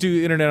just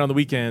do internet on the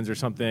weekends or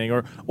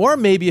something. Or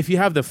maybe if you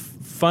have the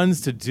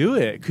funds to do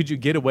it, could you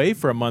get away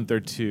for a month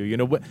or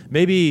two?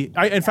 Maybe.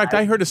 In fact,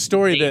 I heard a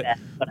story that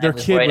their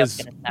kid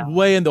was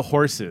way into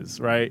horses,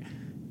 right?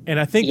 And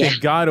I think they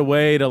got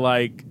away to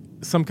like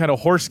some kind of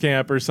horse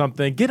camp or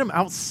something. Get them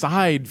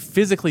outside,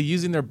 physically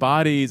using their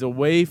bodies,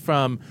 away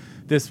from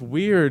this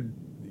weird,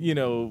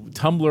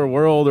 Tumblr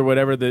world or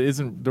whatever that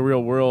isn't the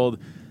real world.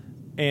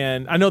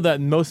 And I know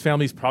that most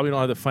families probably don't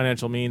have the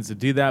financial means to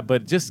do that,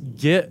 but just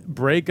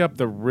break up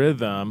the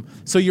rhythm.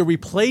 So you're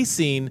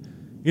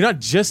not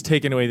just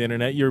taking away the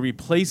internet, you're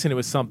replacing it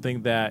with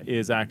something that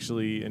is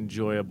actually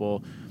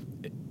enjoyable.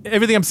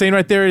 Everything I'm saying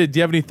right there, do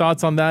you have any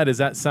thoughts on that? Does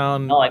that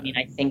sound... No, I mean,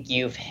 I think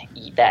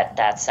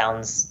that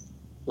sounds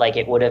like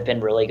it would have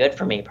been really good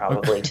for me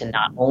probably to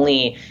not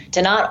only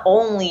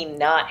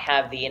not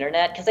have the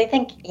internet, because I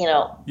think,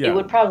 it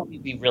would probably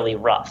be really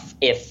rough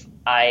if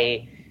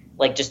I,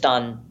 like, just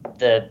on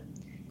the,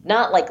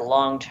 not like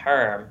long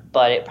term,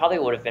 but it probably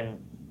would have been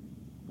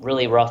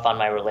really rough on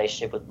my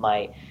relationship with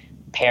my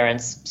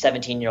parents,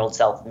 17-year-old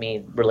self,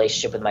 me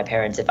relationship with my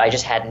parents, if I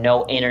just had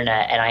no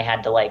internet and I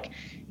had to like,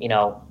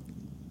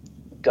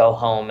 go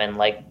home and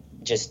like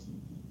just,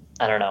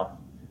 I don't know,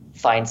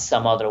 find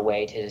some other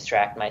way to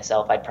distract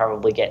myself. I'd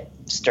probably get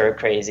stir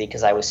crazy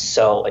because I was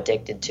so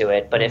addicted to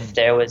it. But if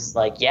there was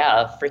like,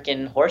 a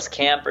freaking horse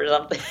camp or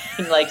something,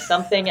 like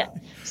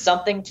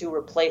something to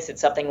replace it,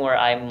 something where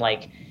I'm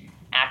like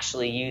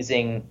actually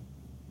using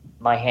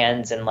my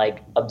hands and like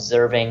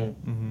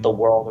observing the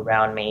world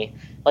around me.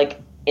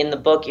 Like in the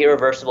book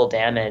Irreversible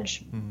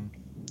Damage, Mm-hmm.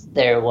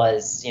 there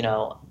was,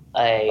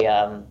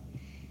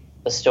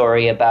 a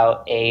story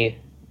about a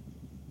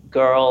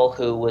girl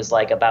who was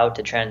like about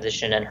to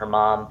transition, and her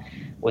mom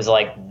was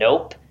like,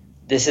 "Nope,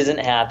 this isn't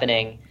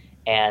happening,"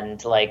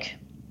 and like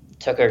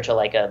took her to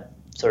like a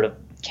sort of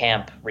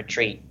camp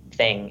retreat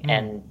thing,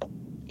 and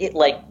it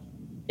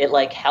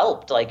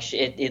helped. Like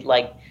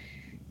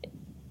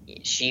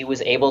she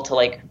was able to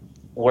like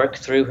work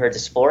through her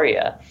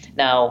dysphoria.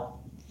 Now,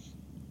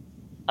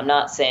 I'm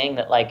not saying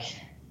that like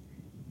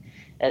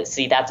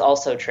see, that's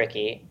also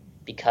tricky,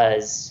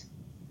 because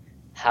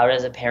how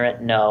does a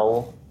parent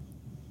know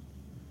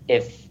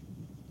if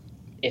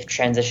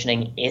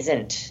transitioning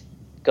isn't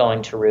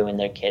going to ruin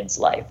their kid's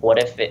life? What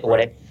if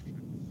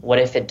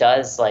it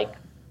does like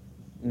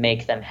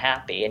make them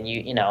happy? And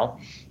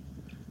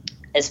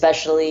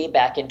especially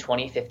back in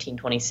 2015,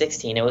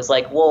 2016, it was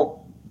like,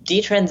 well,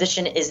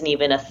 detransition isn't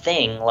even a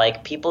thing.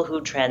 Like, people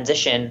who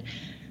transition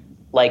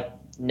like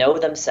know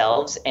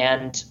themselves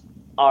and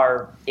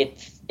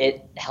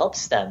it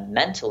helps them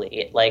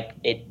mentally.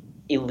 It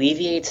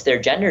alleviates their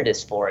gender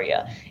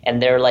dysphoria,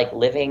 and they're like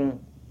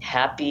living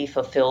happy,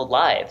 fulfilled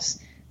lives.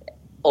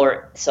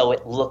 Or so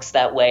it looks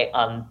that way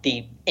on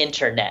the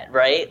internet,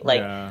 right?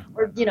 Like, Yeah.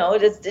 or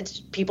it's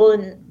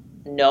people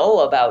know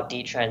about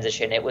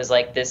detransition. It was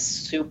like this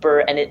super,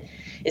 and it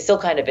still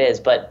kind of is,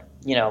 but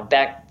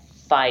back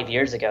 5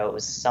 years ago, it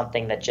was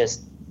something that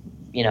just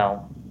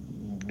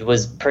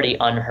was pretty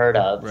unheard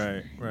of.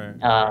 Right.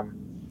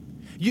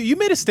 You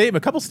made a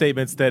couple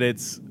statements that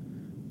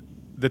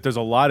there's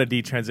a lot of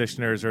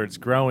detransitioners, or it's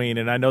growing,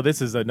 and I know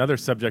this is another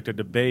subject of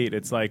debate.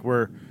 It's like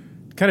we're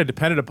kind of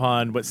dependent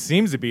upon what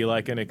seems to be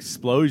like an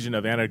explosion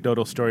of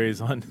anecdotal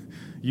stories on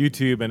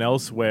YouTube and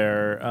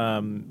elsewhere.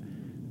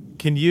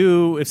 Can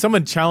you, if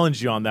someone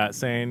challenged you on that,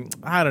 saying,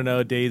 I don't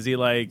know, Daisy,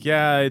 like,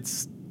 yeah,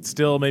 it's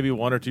still maybe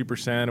 1 or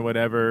 2% or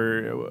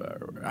whatever,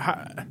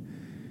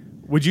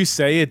 would you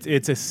say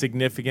it's a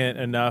significant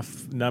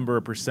enough number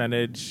or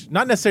percentage,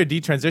 not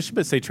necessarily detransition,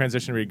 but say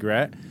transition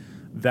regret,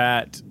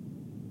 that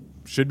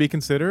should be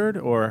considered?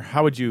 Or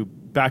how would you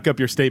back up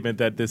your statement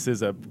that this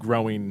is a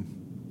growing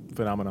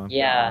phenomenon?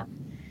 Yeah,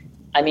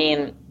 I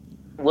mean,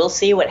 we'll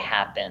see what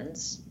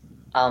happens.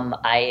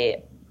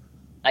 I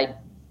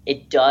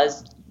it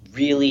does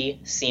really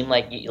seem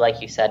like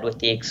you said, with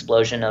the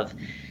explosion of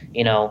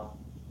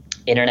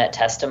internet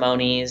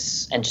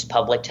testimonies and just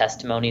public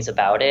testimonies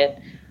about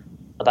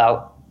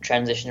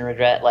transition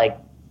regret. Like,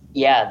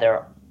 yeah,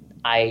 there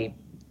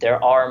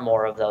are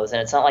more of those,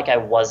 and it's not like I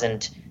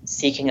wasn't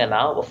seeking them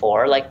out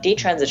before. Like,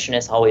 detransition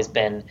has always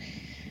been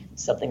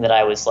something that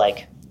I was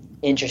like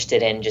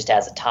interested in just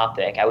as a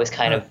topic. I was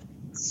kind of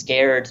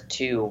scared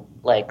to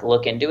like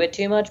look into it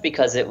too much,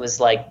 because it was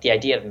like the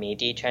idea of me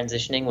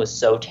detransitioning was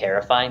so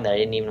terrifying that I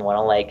didn't even want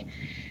to like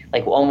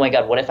oh my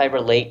God, what if I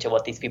relate to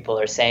what these people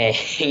are saying?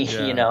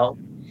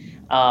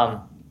 Yeah.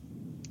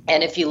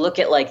 And if you look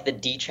at like the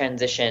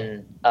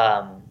detransition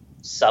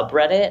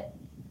subreddit,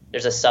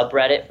 there's a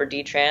subreddit for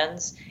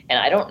detrans, and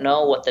I don't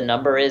know what the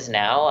number is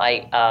now.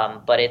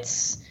 But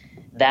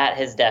that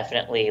has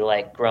definitely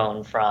like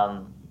grown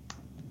from,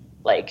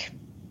 like,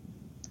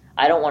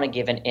 I don't want to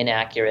give an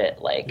inaccurate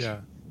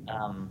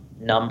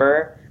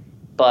number,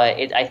 but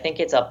I think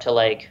it's up to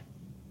like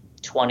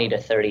 20 to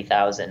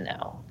 30,000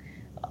 now.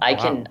 I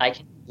can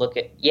look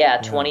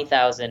at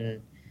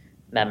 20,000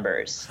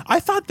 members. I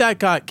thought that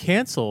got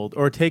canceled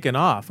or taken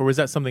off, or was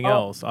that something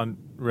else on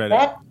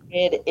Reddit?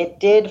 It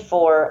did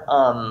for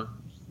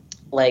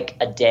like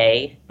a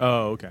day.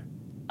 Oh, okay.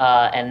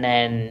 And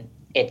then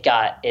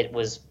it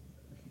was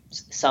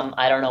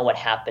I don't know what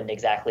happened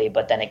exactly,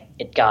 but then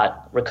it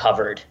got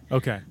recovered.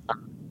 Okay.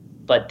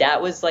 But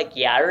that was like,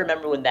 yeah, I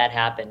remember when that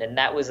happened, and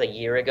that was a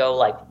year ago,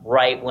 like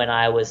right when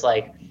I was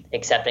like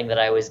accepting that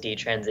I was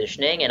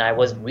detransitioning, and I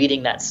was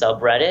reading that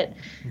subreddit.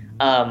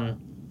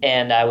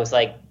 And I was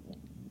like,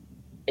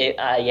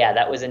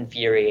 that was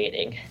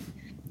infuriating,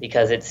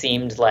 because it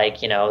seemed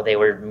like, they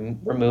were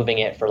removing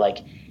it for like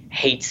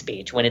hate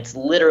speech, when it's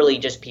literally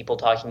just people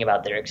talking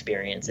about their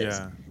experiences.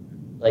 Yeah.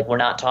 Like, we're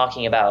not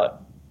talking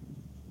about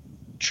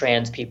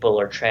trans people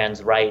or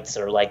trans rights,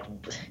 or like,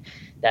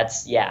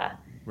 that's, yeah.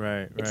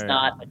 Right. It's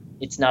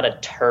not a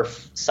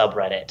TERF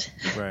subreddit.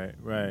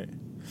 Right.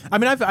 I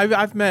mean,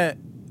 I've met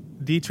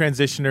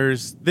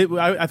detransitioners.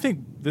 I think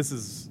this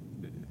is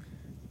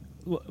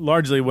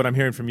largely what I'm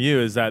hearing from you,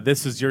 is that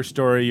this is your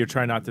story. You're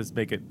trying not to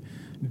make it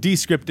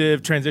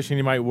descriptive.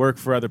 Transitioning might work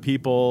for other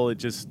people. It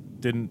just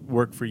didn't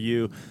work for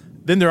you.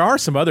 Then there are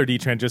some other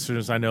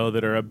detransitioners I know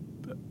that are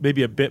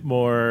maybe a bit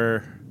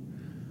more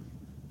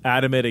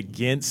adamant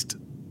against,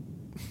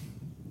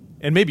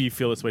 and maybe you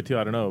feel this way too,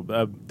 I don't know,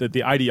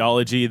 the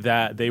ideology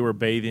that they were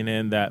bathing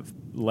in that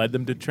led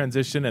them to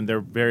transition, and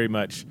they're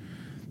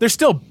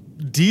still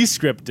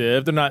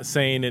descriptive. They're not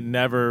saying it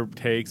never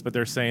takes, but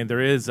they're saying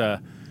there is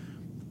a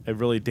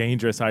really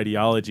dangerous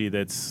ideology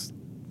that's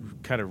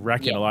kind of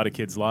wrecking a lot of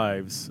kids'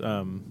 lives.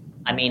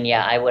 I mean,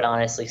 yeah, I would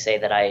honestly say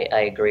that I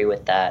agree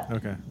with that.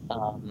 Okay.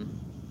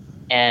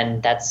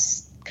 And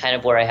that's kind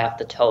of where I have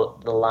to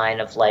tote the line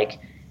of like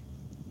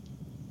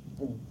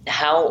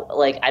how,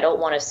 like, I don't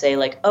want to say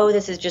like, oh,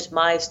 this is just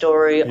my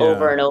story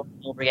over and over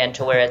and over again,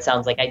 to where it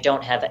sounds like I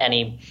don't have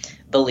any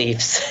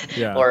beliefs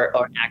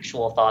or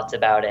actual thoughts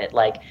about it.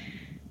 Like,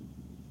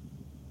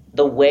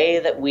 the way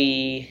that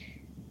we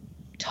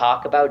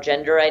talk about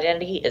gender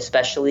identity,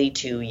 especially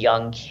to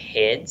young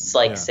kids,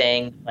 like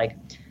saying like,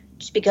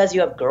 just because you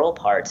have girl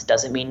parts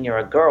doesn't mean you're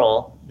a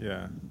girl.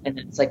 Yeah. And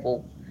it's like,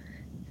 well,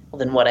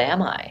 then what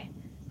am I?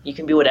 You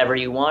can be whatever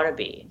you want to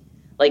be.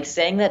 Like,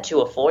 saying that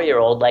to a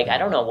 4-year-old, like, I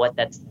don't know what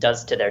that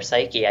does to their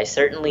psyche. I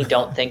certainly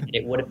don't think that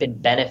it would have been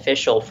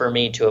beneficial for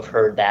me to have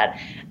heard that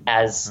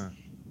as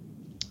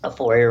a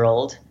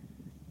 4-year-old.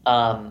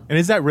 And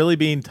is that really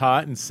being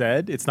taught and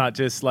said? It's not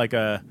just like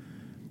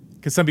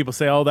because some people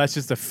say, oh, that's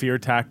just a fear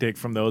tactic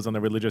from those on the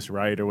religious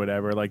right or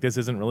whatever. Like, this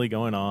isn't really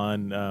going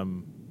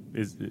on.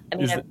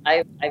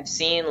 I've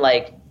seen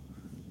like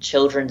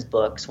children's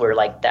books where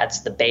like that's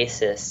the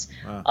basis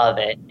of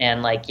it.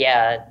 And like,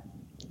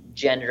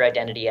 gender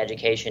identity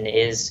education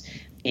is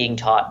being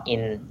taught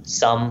in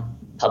some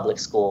public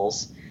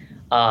schools.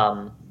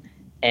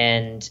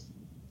 And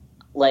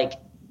like,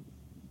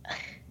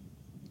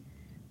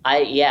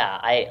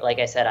 like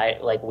I said,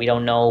 we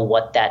don't know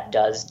what that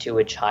does to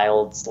a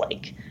child's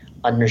like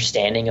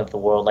understanding of the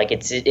world. Like,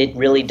 it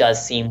really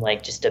does seem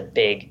like just a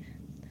big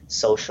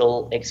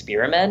social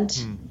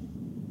experiment.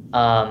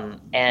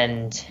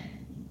 And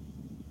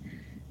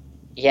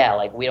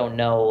like, we don't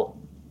know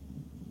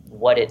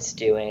what it's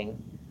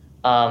doing.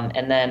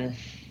 And then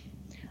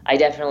I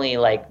definitely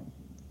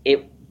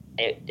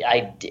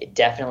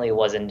definitely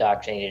was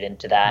indoctrinated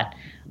into that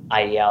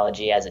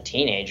ideology as a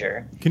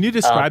teenager. Can you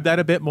describe that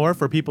a bit more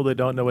for people that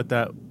don't know what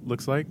that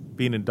looks like,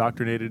 being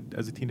indoctrinated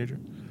as a teenager?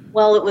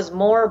 Well, it was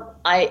more,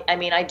 I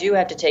mean, I do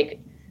have to take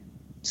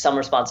some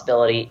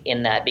responsibility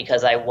in that,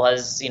 because I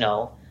was,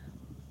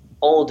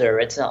 older.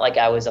 It's not like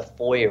I was a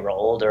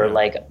 4-year-old or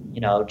like,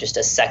 just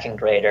a second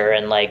grader.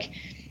 And like,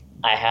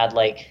 I had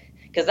like,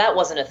 because that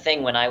wasn't a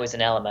thing when I was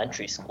in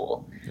elementary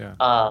school.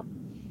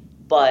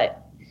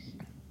 But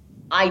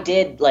I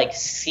did like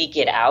seek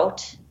it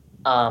out.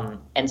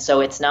 And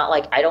so it's not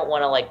like, I don't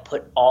want to like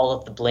put all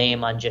of the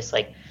blame on just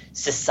like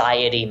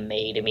society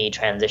made me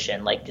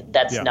transition. Like,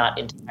 that's not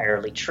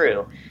entirely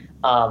true.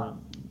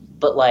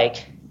 But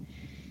like,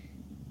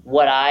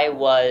 what I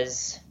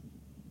was,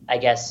 I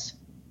guess,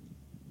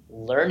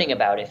 learning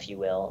about, if you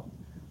will,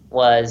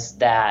 was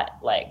that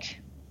like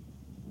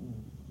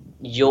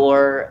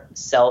your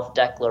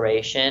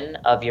self-declaration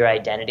of your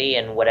identity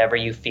and whatever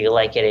you feel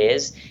like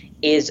it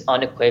is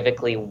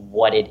unequivocally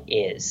what it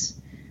is.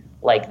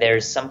 Like,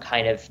 there's some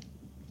kind of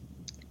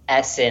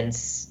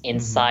essence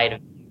inside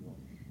of you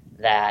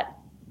that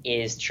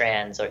is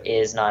trans or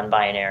is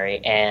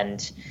non-binary,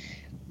 and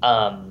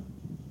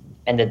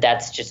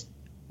that's just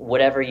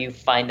whatever you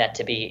find that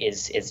to be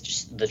is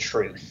just the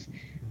truth.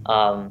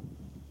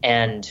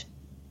 And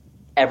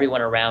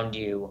everyone around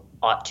you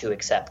ought to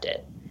accept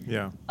it.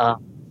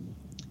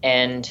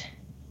 And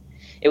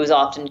it was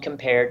often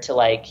compared to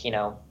like,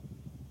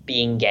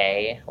 being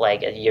gay.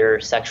 Like, your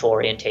sexual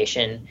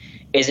orientation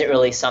isn't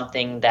really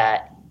something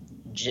that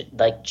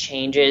like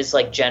changes.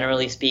 Like,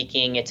 generally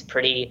speaking, it's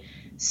pretty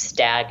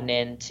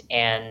stagnant,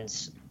 and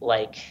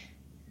like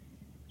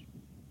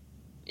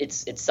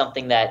it's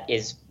something that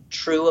is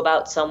true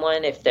about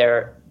someone if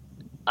they're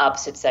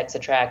opposite sex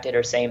attracted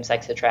or same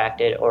sex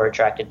attracted or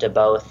attracted to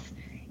both.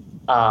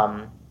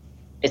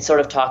 It's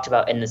sort of talked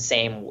about in the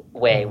same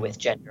way with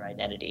gender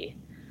identity.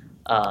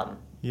 But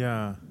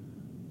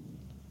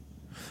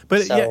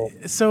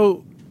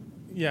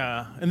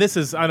and this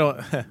is, I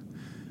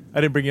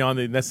didn't bring you on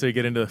to necessarily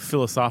get into a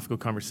philosophical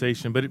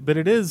conversation, but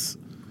it is,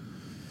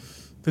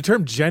 the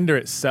term gender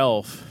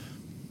itself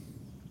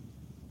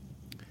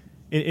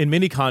in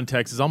many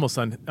contexts is almost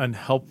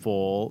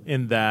unhelpful,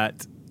 in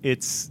that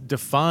it's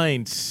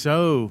defined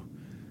so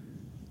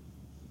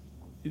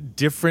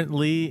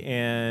differently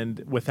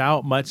and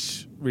without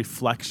much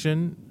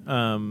reflection.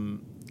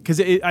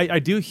 Because I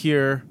do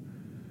hear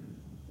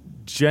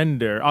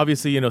gender,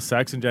 obviously,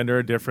 sex and gender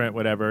are different,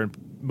 whatever, and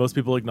most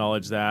people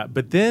acknowledge that.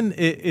 But then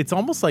it's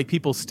almost like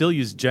people still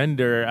use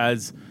gender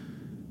as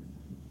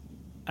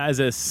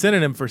a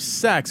synonym for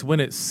sex when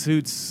it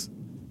suits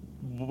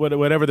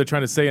whatever they're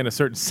trying to say in a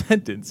certain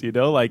sentence,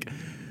 like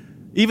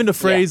even the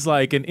phrase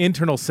like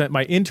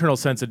my internal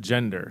sense of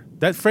gender,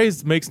 that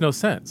phrase makes no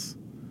sense.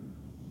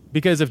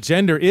 Because if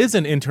gender is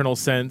an internal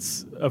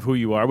sense of who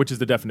you are, which is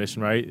the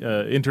definition, right?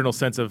 Internal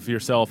sense of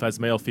yourself as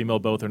male, female,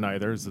 both, or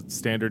neither is the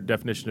standard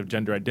definition of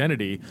gender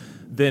identity,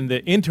 then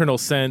the internal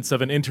sense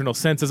of an internal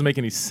sense doesn't make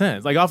any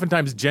sense. Like,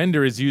 oftentimes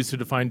gender is used to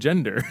define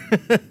gender.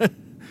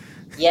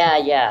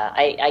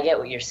 I get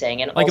what you're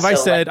saying. And like,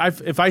 also,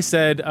 if I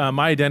said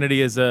my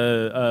identity is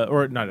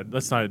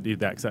let's not do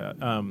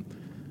that.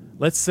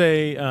 Let's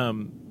say,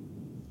 I'm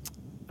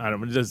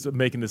just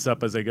making this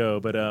up as I go,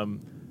 but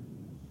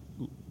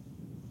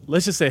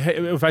let's just say, hey,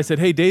 if I said,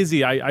 hey,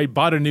 Daisy, I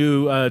bought a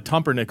new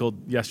pumpernickel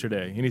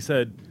yesterday. And he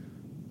said,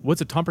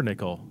 what's a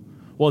pumpernickel?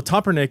 well,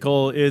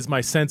 pumpernickel is my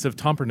sense of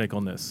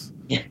pumpernickelness.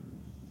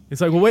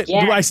 It's like, well, wait,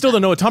 Yeah. I still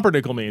don't know what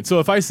pumpernickel means. So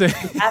if I say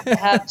You have to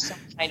have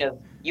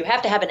you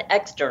have to have an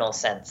external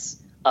sense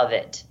of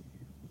it.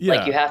 yeah.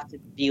 Like you have to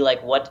be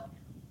like,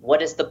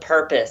 what is the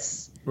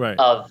purpose Right.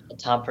 of a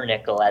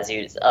pumpernickel as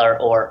you,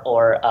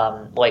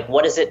 like,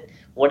 what does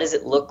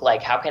it look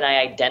like? How can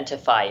I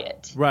identify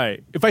it?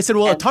 Right. If I said,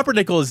 well, a And-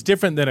 pumpernickel is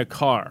different than a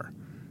car.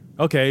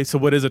 Okay, so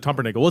what is a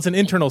pumpernickel? Well, it's an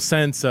internal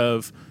sense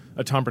of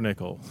a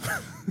pumpernickel.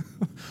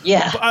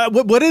 Yeah.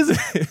 What is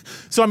it?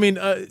 So I mean,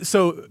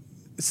 so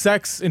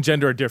sex and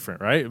gender are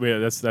different, right? Yeah,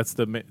 that's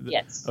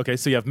Yes. Okay,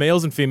 so you have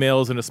males and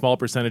females, and a small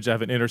percentage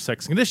have an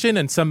intersex condition,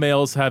 and some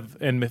males have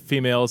and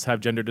females have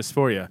gender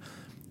dysphoria.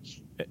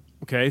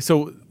 Okay,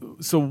 so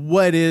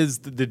what is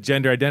the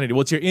gender identity?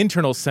 Well, it's your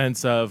internal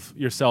sense of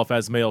yourself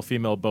as male,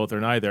 female, both, or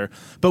neither.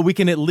 But we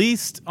can at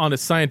least, on a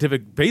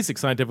basic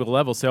scientific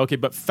level, say, okay,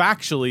 but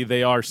factually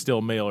they are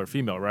still male or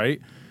female, right?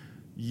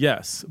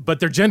 Yes, but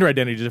their gender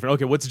identity is different.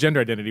 Okay, what's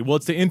gender identity? Well,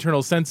 it's the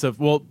internal sense of,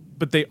 well,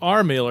 but they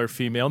are male or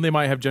female, and they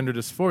might have gender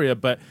dysphoria.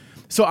 But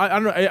so I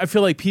don't know. I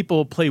feel like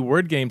people play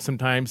word games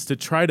sometimes to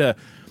try to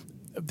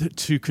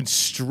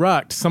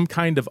construct some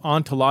kind of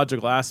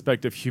ontological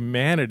aspect of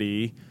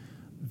humanity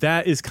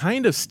that is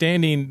kind of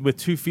standing with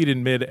 2 feet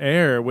in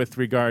midair with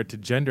regard to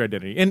gender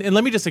identity. And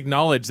let me just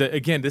acknowledge that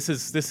again. This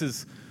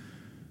is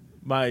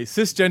my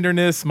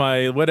cisgenderness,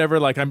 my whatever.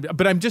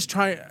 But I'm just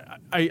trying.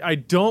 I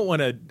don't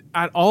want to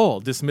at all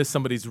dismiss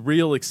somebody's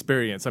real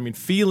experience. I mean,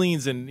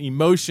 feelings and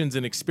emotions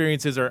and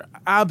experiences are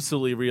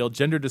absolutely real.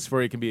 Gender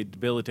dysphoria can be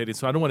debilitating,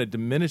 so I don't want to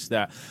diminish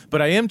that.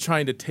 But I am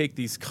trying to take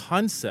these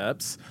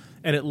concepts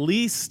and at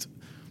least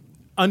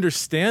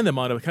understand them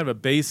on a kind of a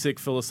basic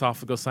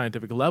philosophical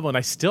scientific level. And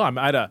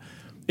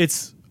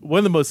it's one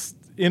of the most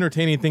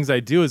entertaining things I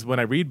do is when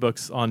I read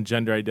books on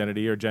gender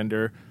identity or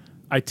gender,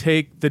 I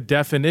take the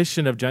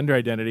definition of gender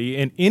identity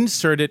and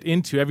insert it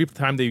into every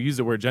time they use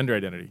the word gender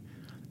identity.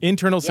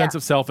 Internal sense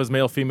of self as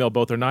male, female,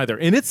 both, or neither.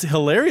 And it's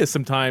hilarious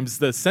sometimes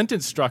the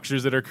sentence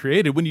structures that are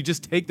created when you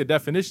just take the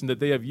definition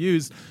that they have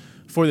used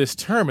for this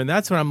term. And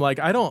that's when I'm like,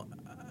 I don't...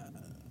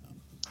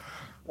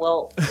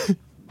 Well,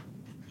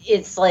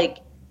 it's like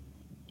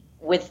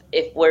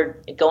if we're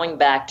going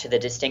back to the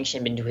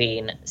distinction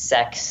between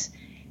sex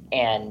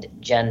and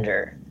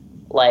gender,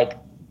 like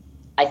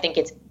I think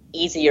it's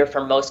easier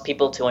for most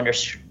people to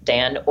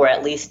understand or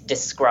at least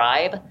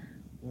describe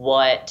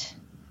what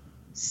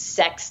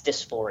sex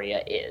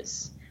dysphoria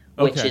is,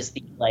 which is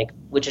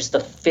the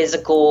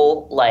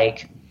physical,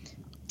 like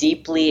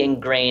deeply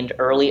ingrained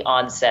early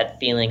onset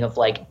feeling of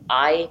like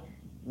I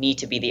need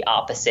to be the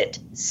opposite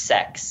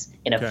sex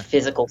in a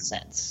physical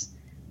sense,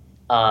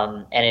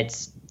 and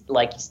it's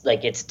like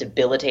it's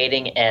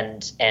debilitating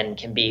and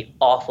can be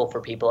awful for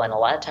people, and a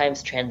lot of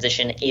times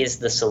transition is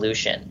the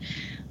solution.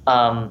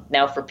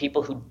 Now for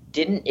people who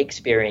didn't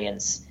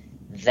experience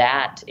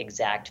that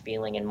exact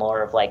feeling and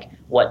more of like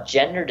what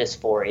gender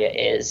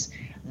dysphoria is,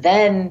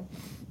 then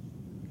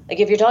like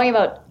if you're talking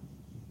about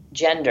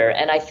gender,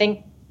 and I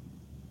think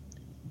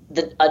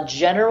a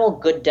general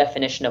good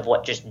definition of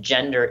what just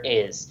gender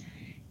is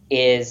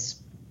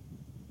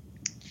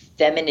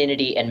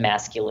femininity and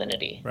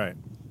masculinity. Right.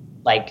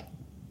 Like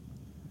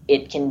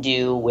it can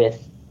do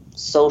with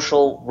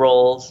social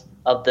roles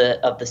of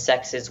the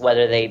sexes,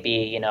 whether they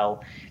be, you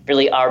know,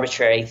 really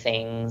arbitrary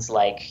things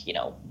like, you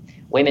know,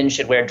 women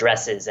should wear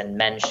dresses and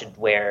men should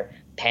wear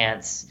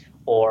pants,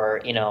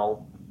 or, you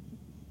know,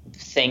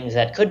 things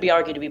that could be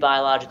argued to be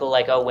biological,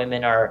 like, oh,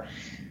 women are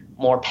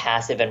more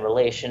passive and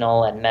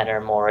relational and men are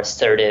more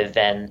assertive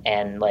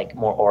and like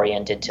more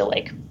oriented to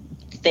like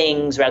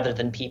things rather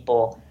than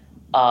people.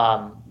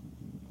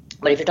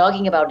 But if you're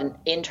talking about an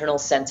internal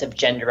sense of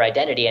gender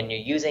identity and you're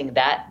using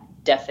that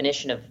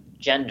definition of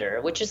gender,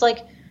 which is like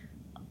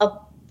a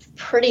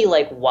pretty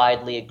like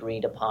widely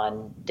agreed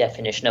upon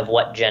definition of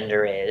what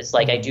gender is.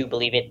 Like I do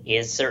believe it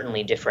is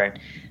certainly different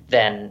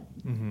than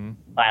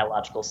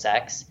biological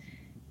sex.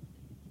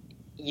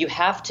 You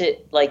have to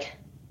like,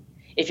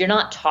 if you're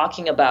not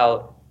talking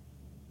about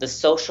the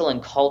social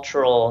and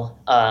cultural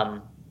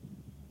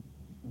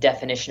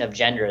definition of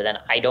gender, then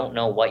I don't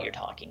know what you're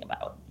talking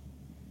about.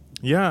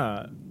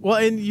 Yeah. Well,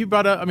 and you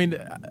brought up, I mean,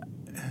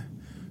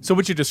 so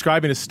what you're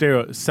describing is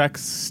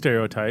sex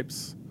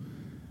stereotypes.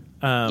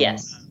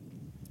 Yes.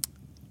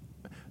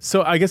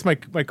 So I guess my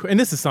and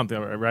this is something,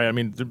 right? I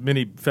mean,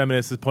 many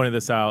feminists have pointed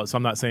this out, so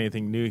I'm not saying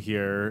anything new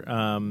here.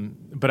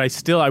 But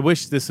I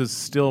wish this was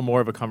still more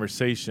of a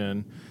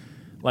conversation.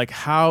 Like,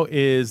 how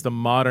is the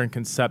modern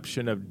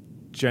conception of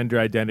gender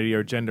identity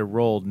or gender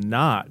role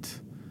not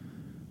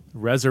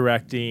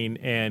resurrecting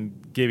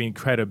and giving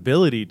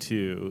credibility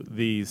to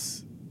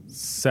these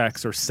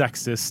sex or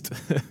sexist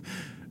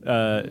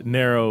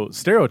narrow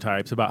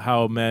stereotypes about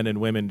how men and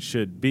women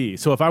should be?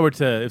 So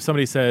if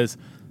somebody says,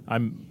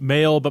 I'm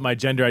male, but my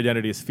gender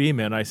identity is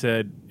female, and I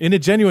said, in a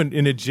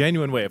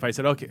genuine way, if I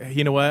said, okay,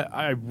 you know what,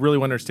 I really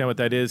want to understand what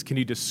that is, can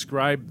you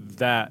describe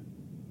that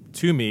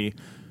to me?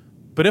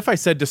 But if I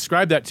said,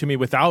 describe that to me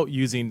without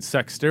using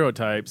sex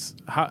stereotypes,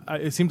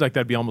 it seems like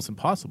that'd be almost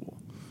impossible.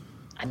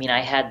 I mean,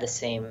 I had the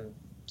same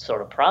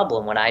sort of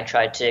problem when I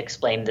tried to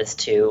explain this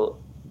to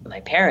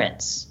my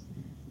parents.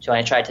 So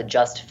I tried to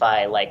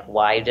justify, like,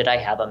 why did I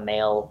have a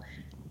male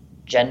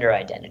gender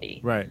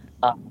identity? Right.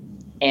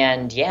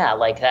 And yeah,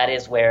 like that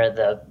is where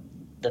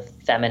the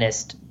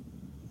feminist,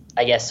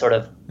 I guess, sort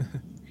of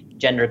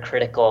gender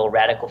critical,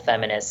 radical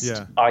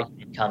feminist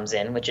argument comes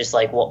in, which is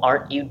like, well,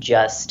 aren't you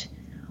just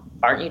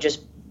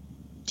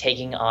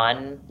taking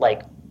on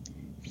like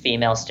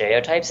female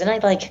stereotypes? And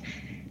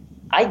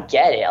I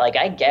get it. Like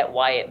I get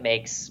why it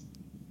makes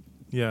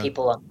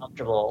people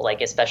uncomfortable,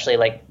 like especially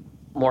like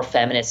more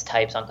feminist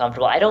types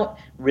uncomfortable. I don't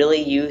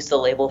really use the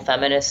label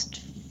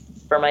feminist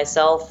for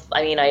myself.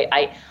 I mean,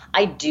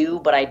 I do,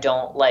 but I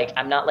don't like,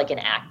 I'm not like an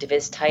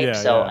activist type.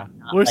 Well,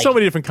 there's so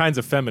many different kinds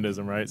of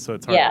feminism, right? So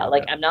it's hard. Yeah,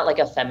 like I'm not like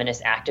a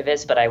feminist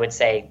activist, but I would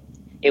say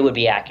it would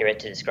be accurate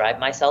to describe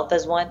myself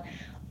as one,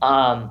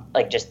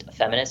 like just a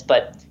feminist.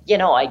 But, you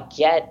know, I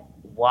get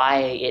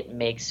why it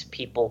makes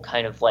people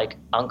kind of like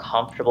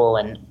uncomfortable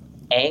and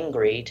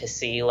angry to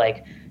see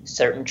like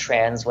certain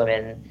trans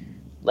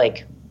women,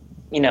 like,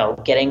 you know,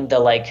 getting the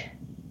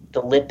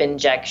lip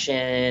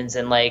injections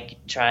and like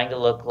trying to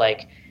look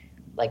like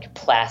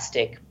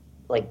plastic,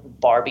 like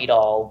Barbie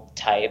doll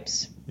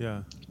types.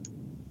 Yeah.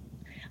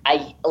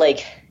 I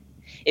like,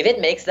 if it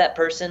makes that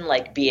person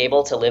like be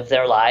able to live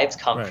their lives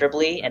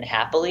comfortably and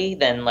happily,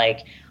 then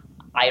like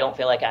I don't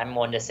feel like I'm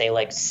one to say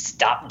like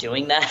stop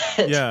doing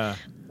that. Yeah.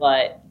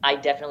 But I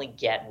definitely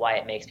get why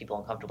it makes people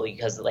uncomfortable,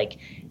 because like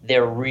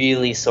they're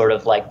really sort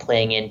of like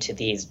playing into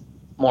these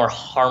more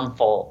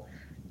harmful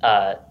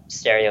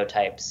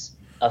stereotypes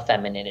of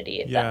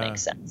femininity, if that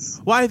makes sense.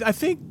 Well, I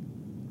think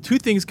two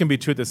things can be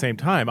true at the same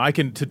time.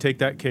 To take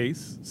that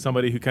case,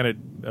 somebody who kind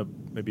of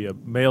maybe a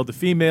male to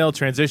female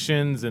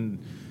transitions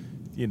and,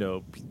 you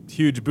know,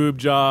 huge boob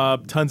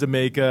job, tons of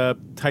makeup,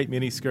 tight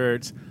mini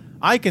skirts.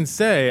 I can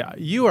say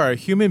you are a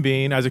human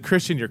being. As a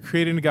Christian, you're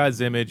created in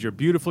God's image. You're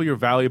beautiful. You're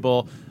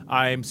valuable.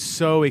 I'm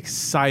so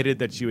excited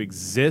that you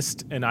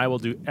exist, and I will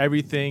do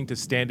everything to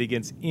stand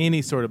against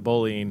any sort of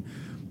bullying,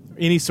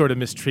 any sort of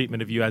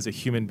mistreatment of you as a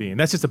human being.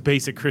 That's just a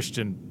basic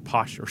Christian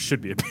posture, or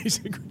should be a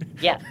basic.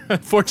 Yeah.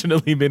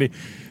 Unfortunately,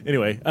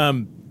 anyway,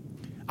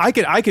 I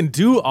can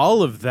do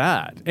all of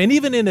that, and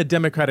even in a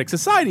democratic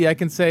society, I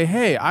can say,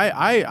 hey,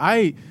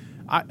 I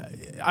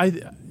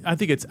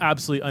think it's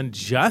absolutely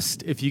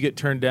unjust if you get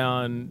turned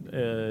down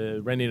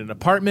renting an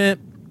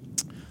apartment.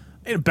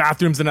 In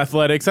bathrooms and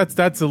athletics,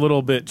 that's a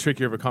little bit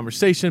trickier of a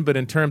conversation, but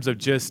in terms of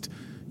just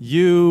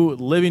you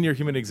living your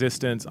human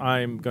existence,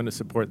 I'm going to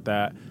support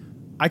that.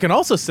 I can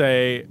also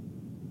say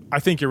I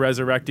think you're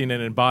resurrecting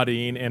and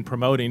embodying and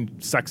promoting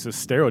sexist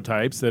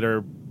stereotypes that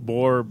are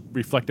more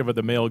reflective of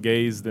the male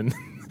gaze than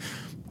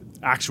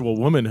actual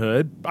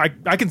womanhood. I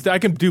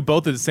can do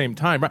both at the same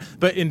time, right?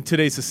 But in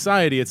today's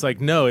society, it's like,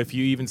 no, if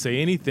you even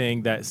say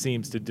anything that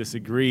seems to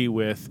disagree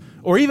with,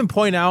 or even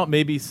point out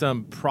maybe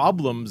some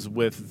problems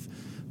with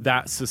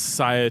that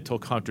societal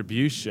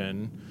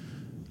contribution,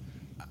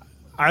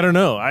 I don't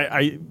know.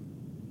 Anyway.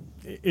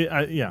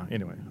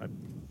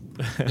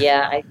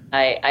 Yeah,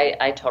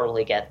 I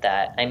totally get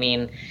that. I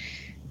mean,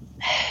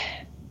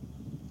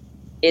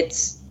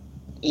 it's,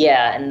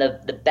 and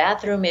the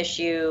bathroom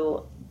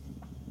issue,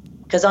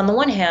 because on the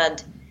one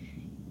hand,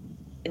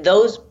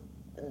 those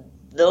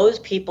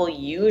people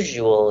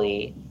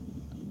usually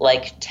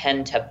like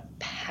tend to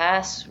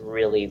pass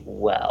really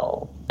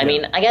well. I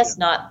mean, I guess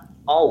not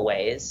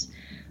always,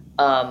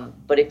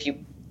 but if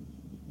you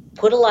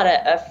put a lot of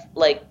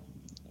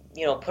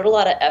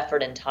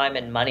effort and time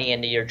and money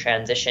into your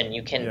transition,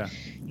 you can,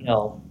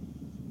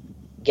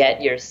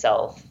 get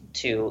yourself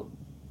to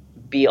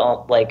be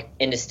like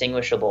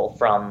indistinguishable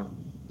from,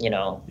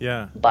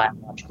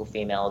 biological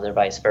females or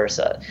vice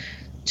versa,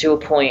 to a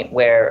point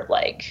where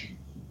like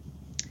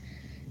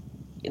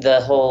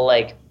the whole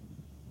like,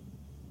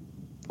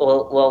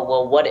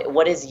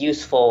 what is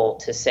useful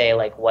to say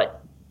like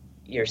what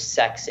your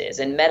sex is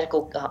in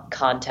medical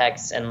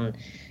contexts, and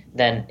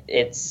then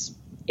it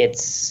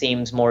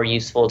seems more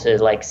useful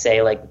to like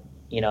say like,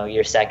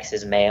 your sex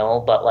is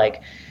male, but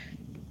like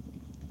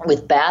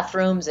with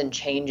bathrooms and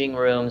changing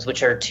rooms,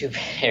 which are two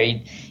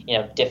very,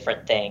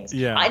 different things.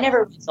 Yeah. I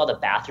never saw the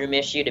bathroom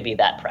issue to be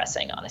that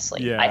pressing,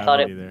 honestly. Yeah, I thought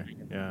it was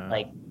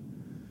like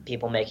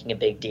people making a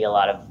big deal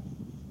out of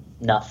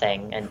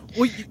nothing. And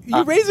well,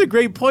 you raise a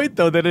great point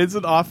though that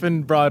isn't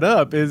often brought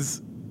up,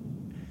 is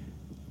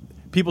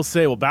people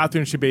say, well,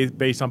 bathrooms should be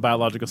based on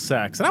biological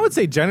sex. And I would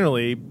say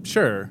generally,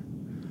 sure.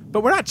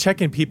 But we're not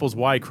checking people's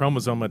Y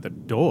chromosome at the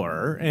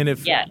door. And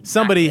if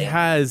somebody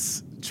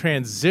has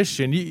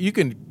transition, you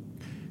can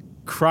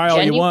cry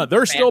all you want.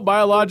 They're still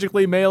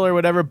biologically male or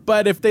whatever.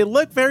 But if they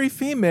look very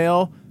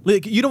female,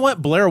 like, you don't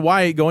want Blair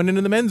White going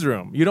into the men's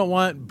room. You don't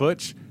want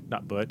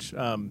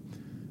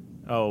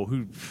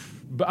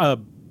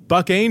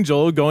Buck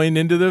Angel going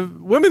into the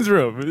women's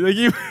room. Like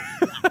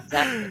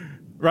Exactly.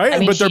 Right? I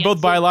mean, but they're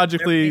both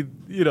biologically,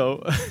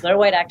 Blair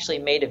White actually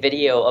made a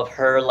video of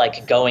her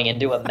like going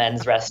into a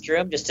men's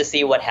restroom just to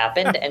see what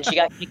happened, and she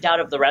got kicked out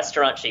of the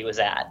restaurant she was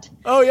at.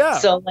 Oh yeah.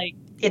 So like,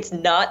 it's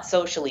not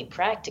socially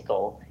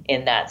practical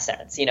in that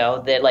sense, you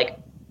know, that like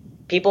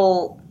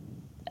people,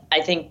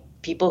 I think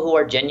people who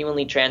are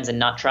genuinely trans and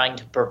not trying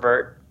to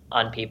pervert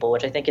on people,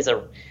 which I think is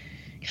a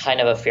kind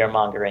of a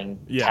fear-mongering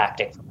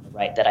tactic from the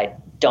right that I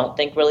don't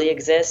think really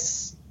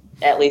exists,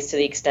 at least to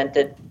the extent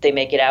that they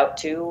make it out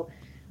to,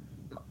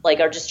 like,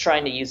 are just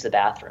trying to use the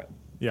bathroom.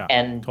 Yeah,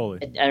 and totally.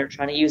 And are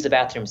trying to use the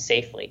bathroom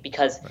safely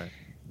because,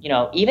 you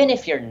know, even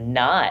if you're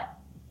not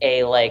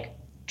a like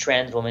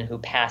trans woman who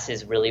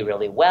passes really,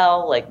 really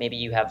well, like maybe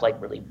you have like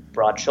really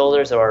broad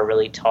shoulders or are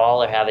really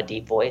tall or have a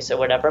deep voice or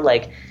whatever,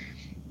 like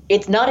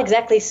it's not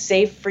exactly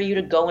safe for you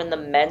to go in the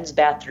men's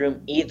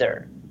bathroom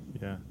either.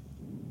 Yeah.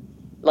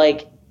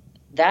 Like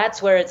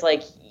that's where it's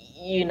like,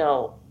 you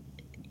know,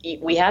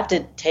 we have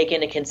to take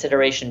into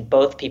consideration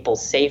both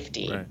people's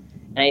safety. Right.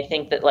 And I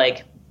think that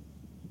like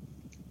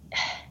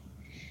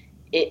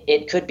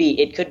it could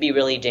be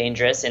really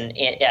dangerous and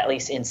at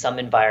least in some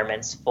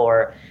environments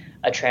for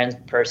a trans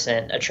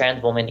person, a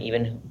trans woman,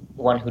 even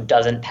one who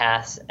doesn't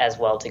pass as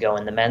well to go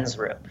in the men's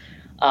room.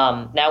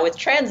 Now with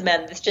trans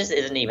men, this just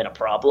isn't even a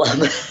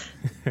problem.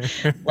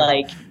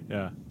 Like,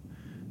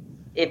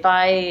 if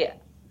I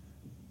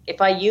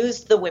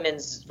used the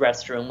women's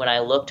restroom when I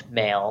looked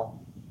male,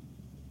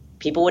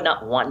 people would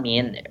not want me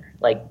in there,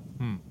 like,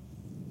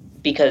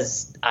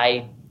 because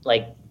I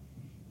like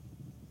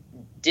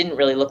didn't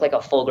really look like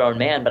a full-grown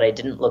man, but I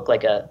didn't look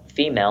like a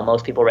female.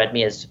 Most people read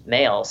me as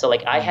male, so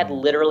like I had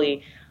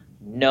literally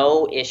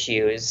no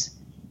issues.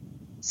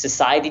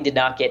 Society did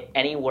not get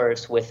any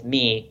worse with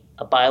me,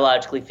 a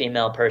biologically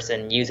female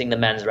person, using the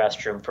men's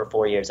restroom for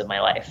 4 years of my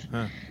life.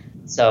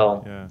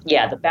 So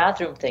yeah, the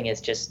bathroom thing is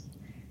just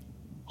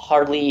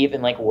hardly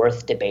even like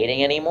worth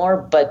debating anymore.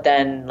 But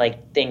then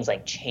like things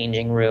like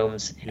changing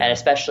rooms and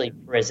especially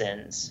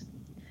prisons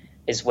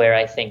is where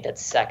I think that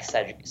sex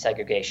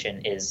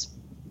segregation is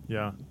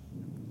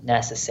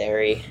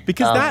necessary.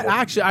 Because that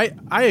actually,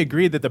 I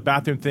agree that the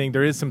bathroom thing,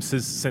 there is some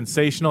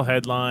sensational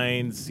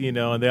headlines, you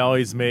know, and they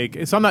always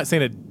make, so I'm not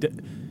saying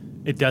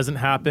it doesn't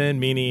happen,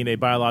 meaning a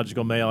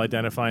biological male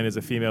identifying as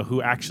a female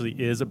who actually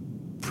is a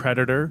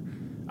predator.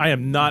 I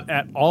am not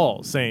at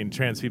all saying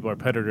trans people are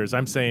predators.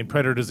 I'm saying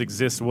predators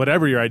exist,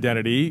 whatever your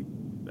identity,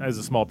 as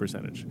a small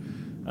percentage.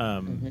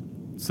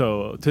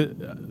 So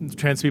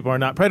trans people are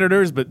not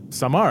predators, but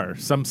some are.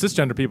 Some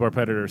cisgender people are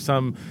predators.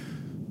 Some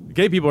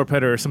gay people are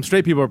predators. Some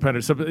straight people are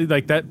predators. So,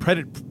 like that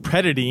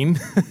predating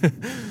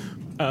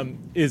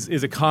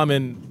is a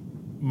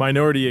common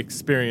minority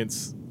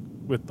experience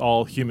with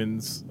all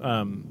humans.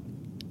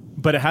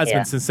 But it has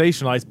been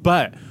sensationalized.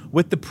 But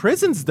with the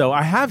prisons, though,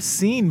 I have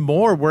seen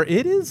more where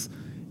it is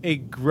a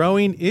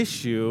growing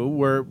issue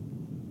where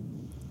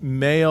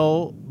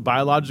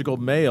biological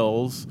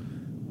males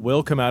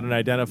will come out and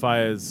identify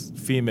as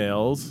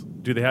females.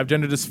 Do they have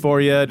gender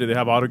dysphoria? Do they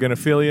have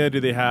autogynephilia? Do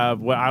they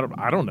have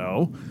I don't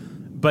know.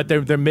 But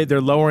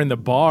they're lowering the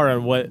bar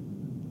on what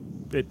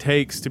it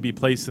takes to be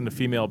placed in a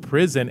female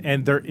prison,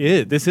 and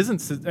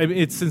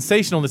it's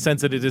sensational in the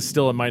sense that it is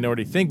still a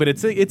minority thing, but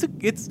it's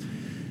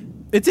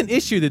an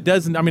issue that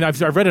doesn't. I mean,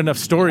 I've read enough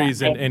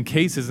stories and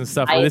cases and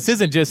stuff. This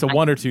isn't just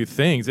one or two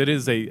things. It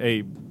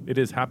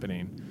is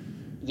happening.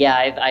 Yeah,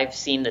 I've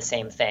seen the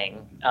same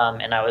thing,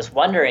 and I was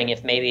wondering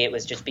if maybe it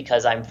was just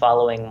because I'm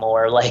following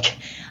more like,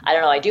 I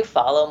don't know. I do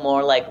follow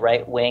more like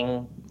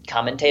right-wing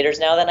commentators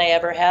now than I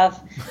ever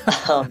have.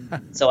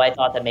 So I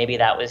thought that maybe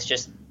that was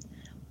just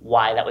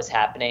why that was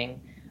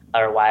happening,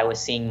 or why I was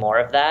seeing more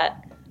of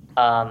that.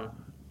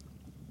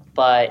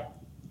 But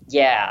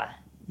yeah.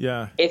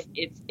 If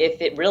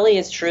it really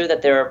is true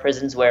that there are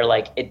prisons where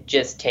like it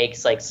just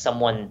takes like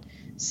someone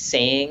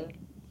saying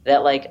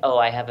that like, oh,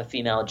 I have a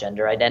female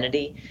gender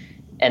identity,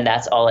 and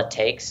that's all it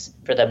takes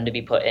for them to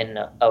be put in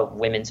a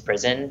women's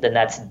prison, then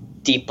that's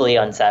deeply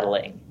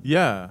unsettling.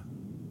 Yeah,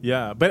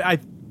 but I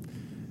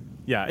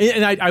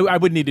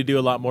would need to do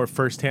a lot more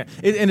firsthand.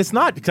 And it's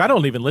not because I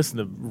don't even listen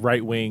to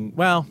right wing.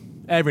 Well,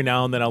 every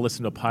now and then I'll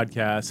listen to a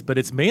podcast, but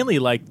it's mainly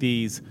like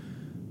these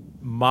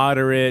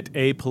moderate,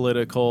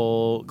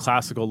 apolitical,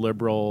 classical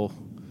liberal,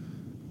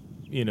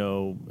 you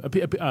know,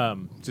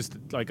 just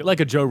like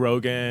a Joe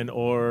Rogan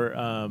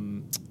or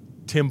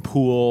Tim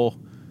Pool,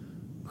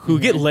 who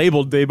get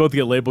labeled. They both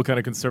get labeled kind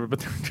of conservative,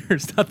 but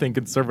there's nothing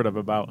conservative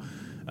about.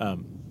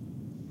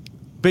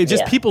 But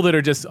just people that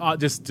are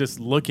just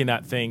looking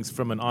at things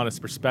from an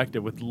honest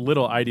perspective with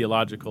little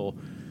ideological.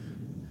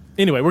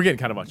 Anyway, we're getting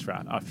kind of off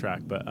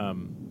track, but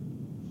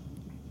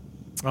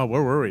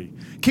where were we?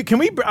 Can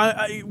we?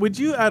 Would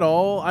you at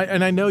all?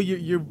 And I know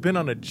you've been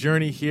on a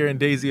journey here, and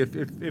Daisy,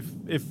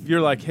 if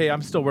you're like, hey,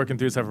 I'm still working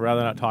through stuff, I'd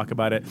rather not talk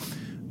about it.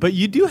 But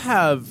you do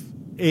have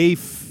a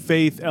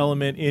faith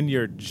element in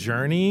your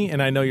journey,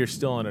 and I know you're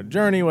still on a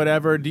journey.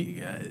 Whatever.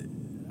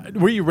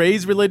 Were you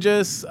raised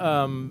religious?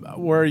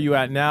 Where are you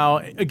at now?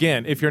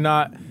 Again, if you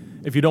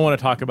don't want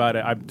to talk about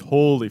it, I'm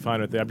totally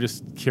fine with it. I'm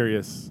just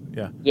curious.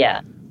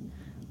 Yeah.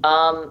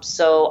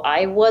 So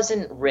I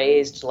wasn't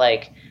raised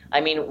like. I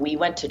mean, we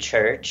went to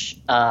church,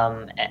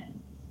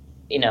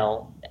 you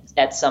know,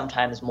 at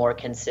sometimes more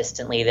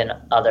consistently than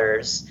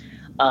others.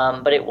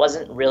 but it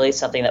wasn't really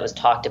something that was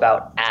talked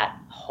about at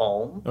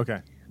home. Okay.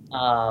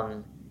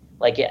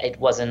 Like it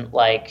wasn't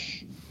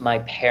like my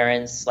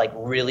parents like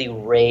really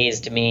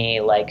raised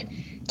me like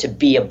to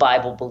be a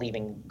Bible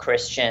believing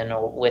Christian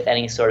or with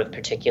any sort of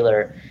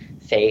particular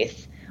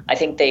faith. I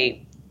think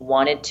they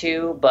wanted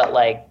to, but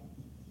like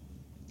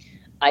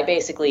I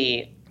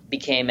basically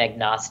became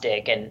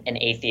agnostic and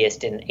an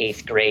atheist in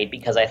 8th grade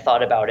because I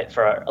thought about it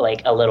for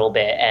like a little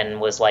bit and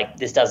was like,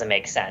 this doesn't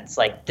make sense.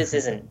 Like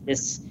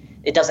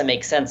it doesn't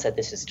make sense that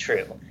this is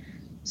true.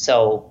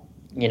 So,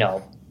 you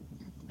know,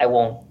 I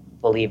won't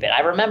believe it. I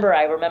remember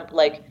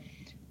like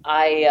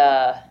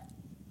I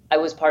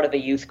was part of a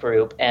youth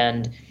group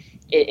and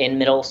in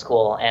middle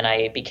school, and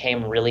I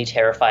became really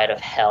terrified of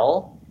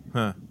hell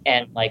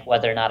and like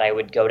whether or not I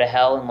would go to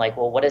hell, and like,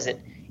 well, what is it?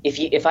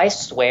 If I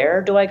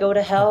swear, do I go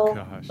to hell? Oh,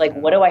 gosh, like,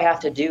 what do I have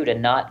to do to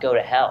not go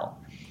to hell?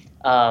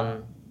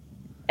 And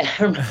I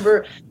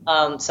remember,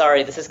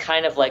 sorry, this is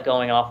kind of like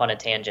going off on a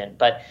tangent,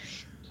 but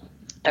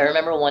I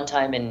remember one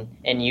time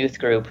in youth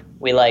group,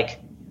 we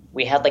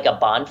had like a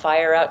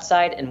bonfire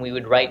outside, and we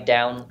would write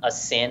down a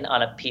sin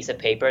on a piece of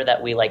paper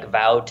that we like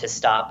vowed to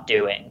stop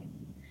doing,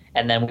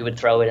 and then we would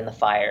throw it in the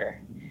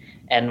fire.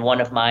 And one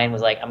of mine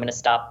was like, I'm gonna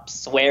stop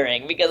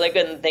swearing, because I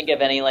couldn't think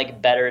of any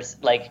like better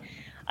like.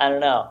 I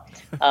don't know.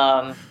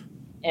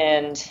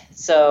 And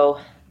so,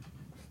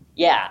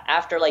 yeah,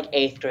 after like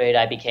 8th grade,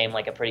 I became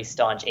like a pretty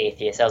staunch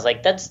atheist. I was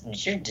like,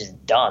 you're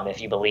just dumb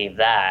if you believe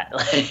that.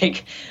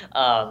 Like,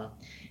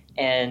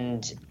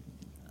 and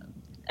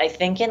I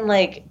think in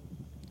like,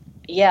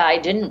 yeah, I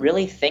didn't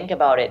really think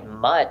about it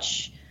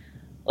much,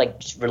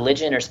 like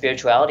religion or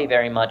spirituality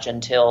very much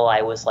until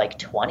I was like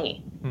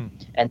 20.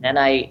 And then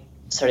I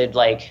started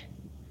like,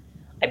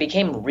 I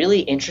became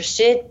really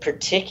interested,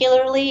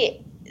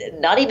 particularly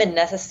not even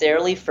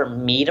necessarily for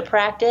me to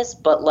practice,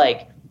 but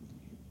like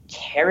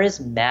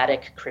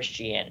charismatic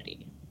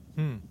Christianity.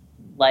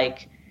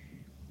 Like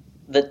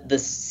the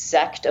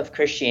sect of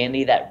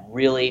Christianity that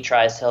really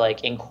tries to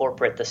like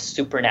incorporate the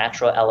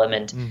supernatural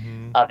element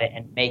of it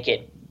and make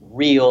it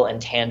real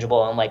and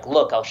tangible, and like,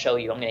 look, I'll show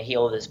you, I'm going to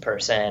heal this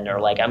person, or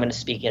like I'm going to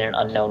speak in an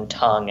unknown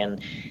tongue,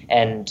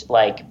 and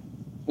like,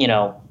 you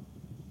know,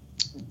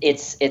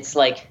 it's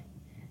like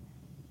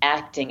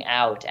acting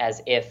out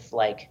as if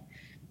like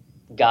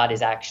God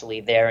is actually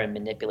there and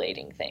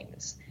manipulating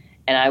things.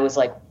 And I was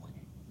like,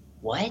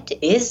 what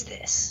is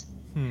this?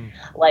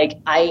 Like,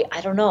 I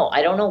don't know.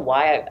 I don't know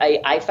why.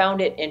 I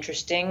found it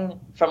interesting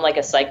from like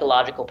a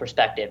psychological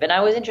perspective. And I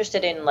was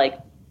interested in like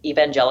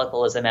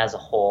evangelicalism as a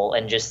whole,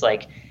 and just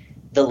like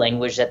the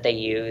language that they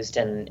used,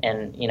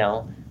 and you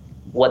know,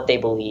 what they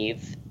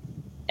believe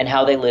and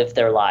how they live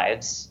their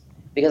lives.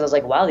 Because I was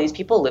like, wow, these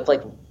people live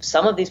like,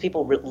 some of these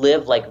people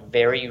live like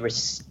very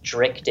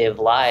restrictive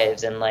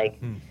lives, and like,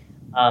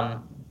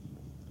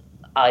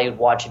 I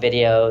watch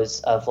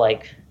videos of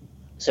like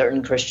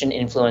certain Christian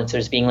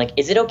influencers being like,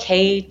 is it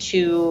okay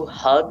to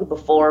hug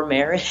before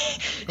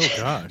marriage? Oh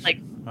gosh. Like,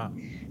 wow.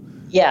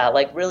 Yeah,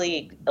 like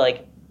really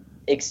like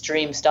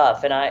extreme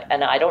stuff. And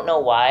I don't know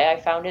why I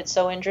found it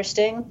so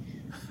interesting.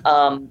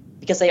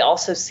 Because they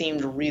also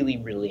seemed really,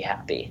 really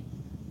happy.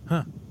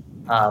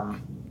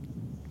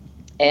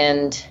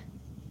 And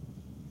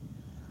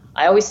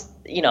I always,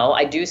 you know,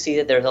 I do see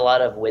that there's a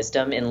lot of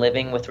wisdom in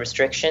living with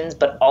restrictions,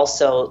 but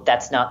also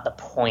that's not the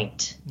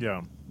point.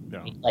 Yeah.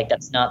 Like,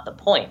 that's not the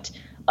point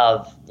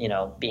of, you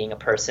know, being a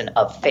person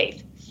of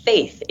faith.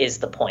 Faith is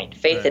the point.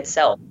 Faith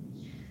itself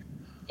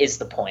is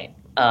the point.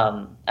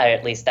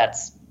 At least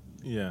that's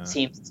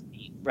seems to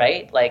be,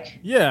 right? Like,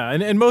 yeah,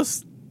 and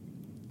most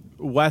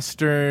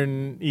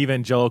Western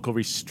evangelical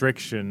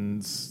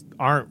restrictions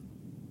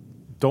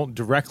don't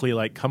directly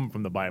like come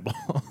from the Bible.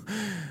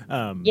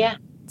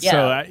 So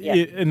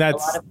and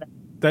that's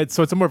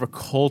so it's more of a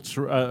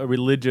culture, a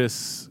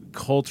religious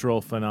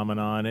cultural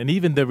phenomenon, and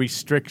even the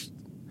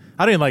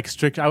I don't even like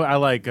strict. I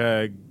like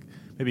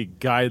maybe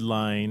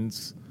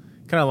guidelines,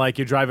 kind of like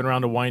you're driving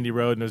around a windy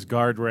road and there's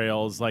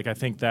guardrails. Like, I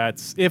think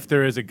that's, if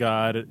there is a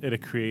God and a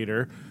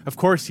creator, of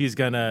course he's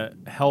gonna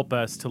help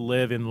us to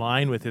live in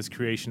line with his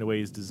creation the way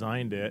he's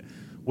designed it,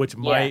 which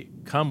might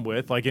come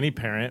with, like any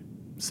parent,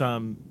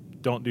 some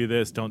don't do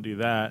this, don't do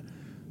that.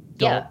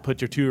 Don't put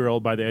your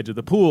 2-year-old by the edge of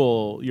the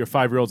pool. Your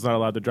 5-year-old's not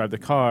allowed to drive the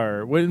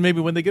car. Maybe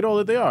when they get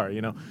older, they are,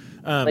 you know.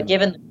 But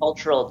given the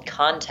cultural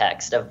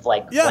context of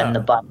like when the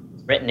Bible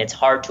was written, it's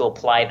hard to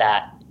apply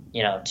that,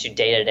 you know, to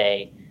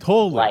day-to-day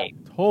life.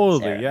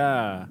 Totally,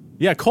 yeah.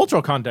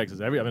 Cultural context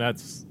is everything. I mean,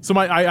 that's so.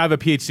 I have a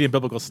PhD in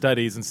biblical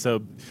studies, and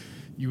so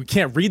you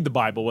can't read the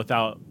Bible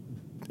without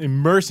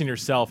immersing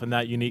yourself in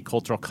that unique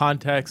cultural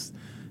context,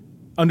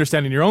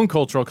 understanding your own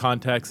cultural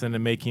context, and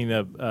then making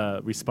a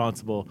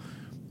responsible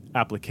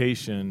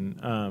application.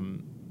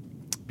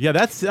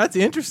 That's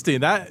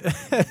interesting. That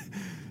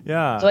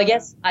So I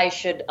guess I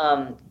should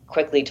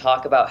quickly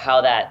talk about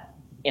how that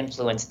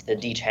influenced the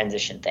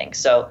detransition thing.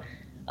 So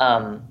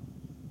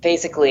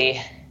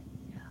basically,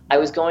 I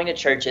was going to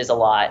churches a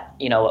lot,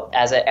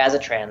 as a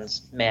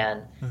trans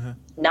man,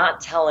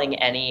 not telling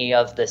any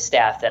of the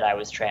staff that I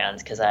was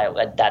trans because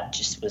that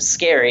just was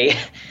scary.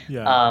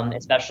 Yeah.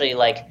 Especially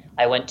like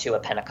I went to a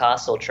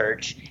Pentecostal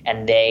church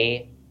and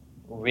they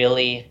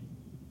really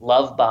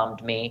love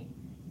bombed me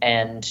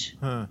and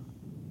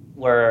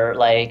were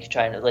like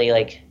trying to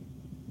like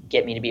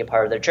get me to be a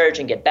part of their church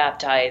and get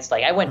baptized.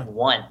 Like I went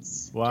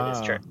once to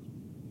this church.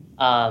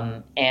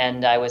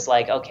 And I was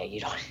like,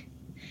 okay,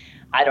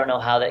 I don't know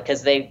how that,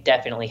 because they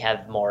definitely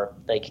have more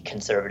like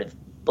conservative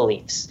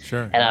beliefs.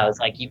 Sure. And I was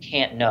like, you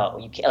can't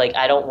like,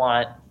 I don't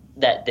want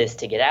this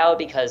to get out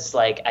because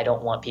like, I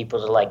don't want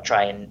people to like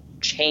try and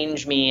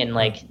change me. And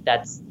like,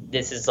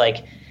 this is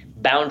like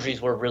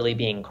boundaries were really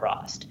being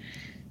crossed.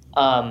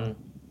 And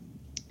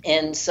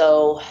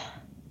so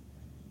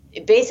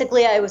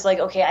basically I was like,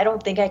 okay, I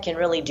don't think I can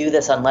really do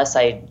this unless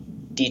I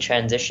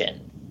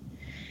detransition.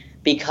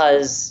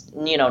 Because,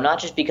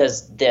 not just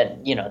because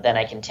then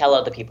I can tell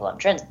other people I'm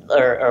trans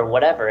or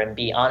whatever and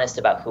be honest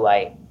about who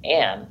I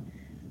am.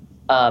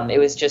 It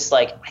was just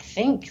like, I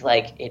think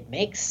like it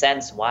makes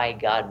sense why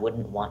God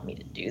wouldn't want me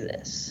to do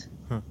this.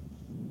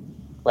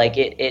 Like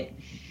it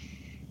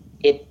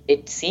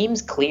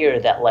seems clear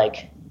that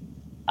like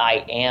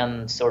I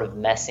am sort of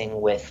messing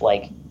with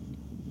like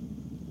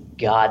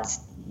God's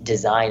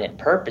design and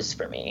purpose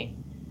for me.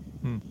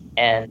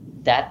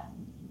 And that,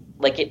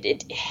 like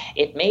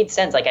it made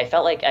sense. Like I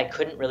felt like I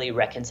couldn't really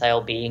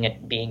reconcile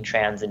being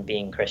trans and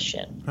being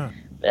Christian.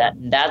 But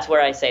that's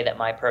where I say that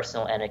my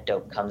personal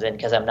anecdote comes in,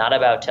 because I'm not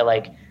about to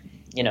like,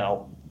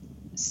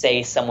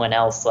 say someone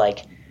else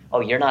like,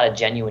 oh, you're not a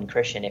genuine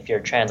Christian if you're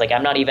trans. Like I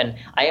am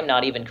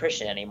not even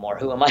Christian anymore.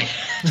 Who am I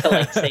to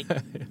like say?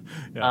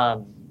 Yeah.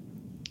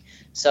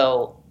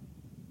 So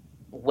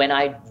when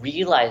I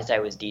realized I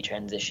was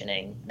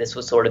detransitioning, this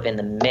was sort of in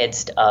the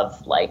midst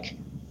of like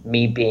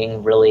me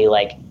being really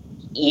like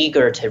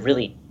eager to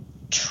really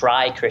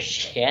try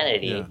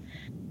Christianity. Yeah.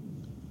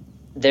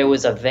 There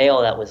was a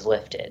veil that was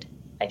lifted,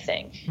 I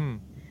think.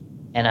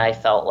 And I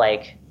felt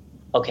like,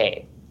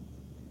 okay,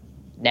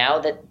 now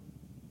that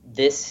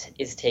this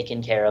is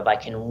taken care of, I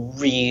can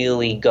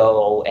really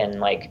go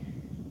and like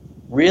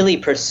really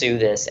pursue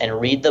this and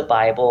read the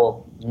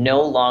Bible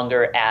no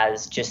longer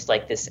as just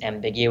like this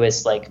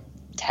ambiguous like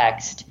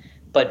text,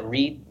 but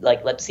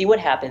let's see what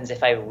happens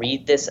if I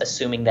read this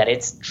assuming that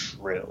it's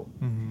true.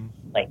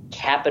 Like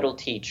capital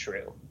T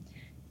true.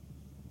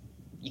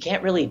 You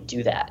can't really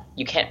do that.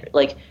 You can't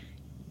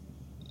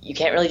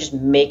really just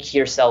make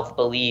yourself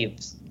believe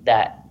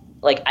that.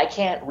 Like I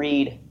can't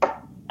read,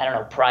 I don't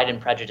know, Pride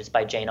and Prejudice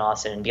by Jane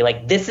Austen and be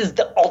like, this is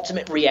the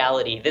ultimate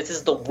reality. This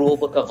is the rule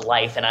book of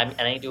life, and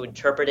I need to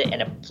interpret it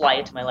and apply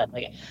it to my life.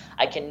 Like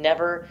I can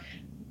never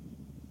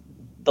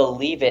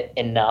believe it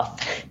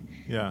enough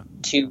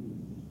to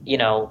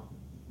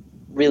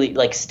really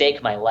like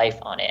stake my life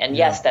on it. And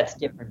yes, that's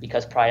different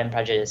because Pride and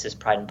Prejudice is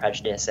Pride and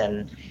Prejudice,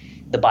 and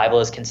the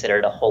Bible is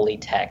considered a holy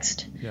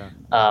text.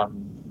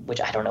 Which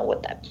I don't know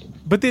what that means.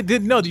 But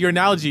your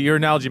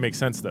analogy makes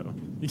sense though.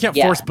 You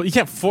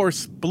can't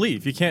force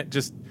belief. You can't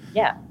just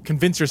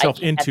convince yourself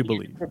into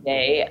belief.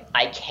 Today,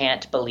 I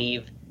can't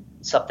believe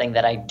something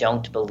that I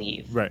don't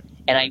believe. Right.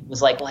 And I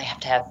was like, well, I have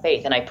to have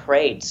faith, and I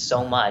prayed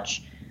so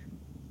much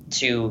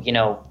to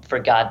for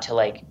God to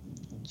like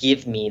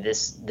give me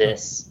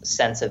this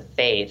sense of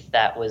faith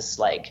that was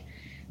like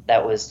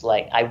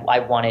I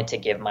wanted to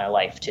give my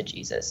life to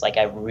Jesus. Like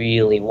I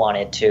really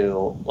wanted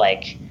to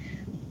like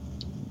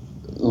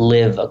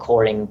live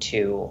according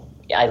to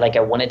I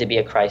wanted to be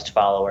a Christ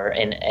follower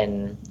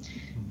in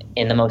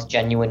the most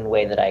genuine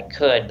way that I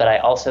could, but I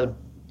also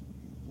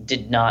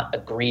did not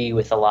agree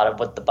with a lot of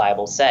what the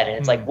Bible said. And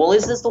it's like, well,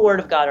 is this the word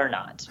of God or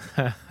not?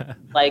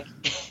 Like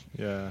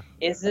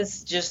is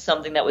this just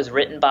something that was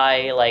written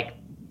by like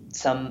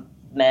some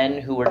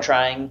men who were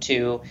trying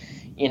to,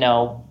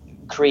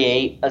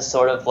 create a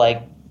sort of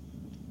like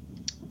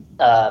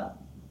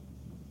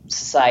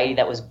society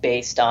that was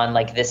based on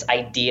like this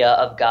idea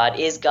of God?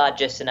 Is God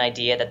just an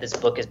idea that this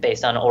book is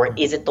based on, or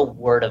is it the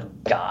word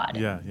of God?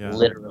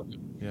 Literally.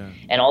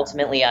 And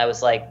ultimately I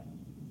was like,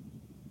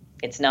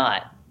 it's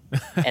not.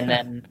 And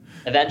then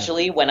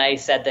eventually when I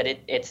said that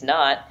it's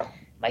not,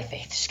 my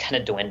faith just kind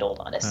of dwindled,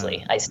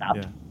 honestly. I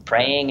stopped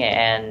praying,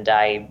 and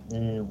I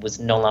was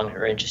no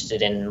longer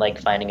interested in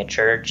like finding a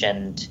church,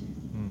 and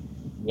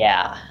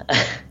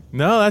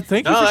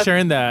thank you for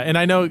sharing that. And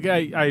I know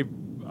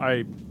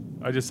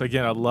I just,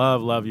 again, I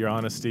love your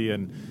honesty,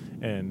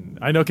 and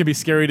I know it can be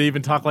scary to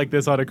even talk like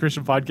this on a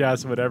Christian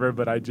podcast or whatever,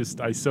 but I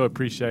so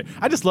appreciate,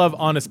 I just love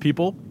honest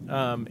people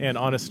and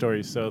honest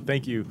stories. So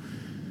thank you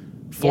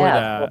for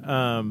that.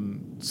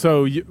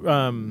 So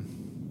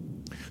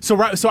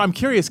I'm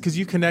curious, because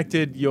you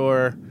connected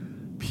your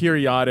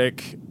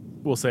periodic,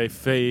 we'll say,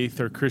 faith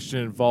or Christian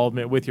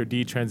involvement with your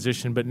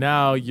detransition, but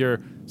now you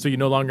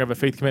no longer have a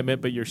faith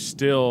commitment, but you're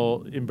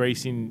still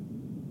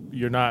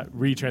you're not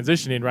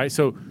retransitioning, right?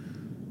 So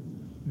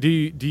do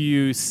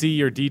you see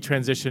your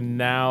detransition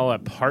now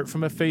apart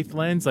from a faith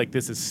lens? Like,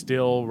 this is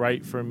still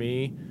right for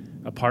me,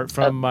 apart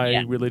from my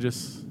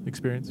religious?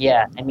 experience?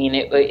 Yeah, I mean,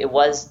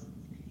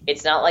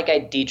 it's not like I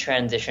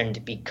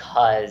detransitioned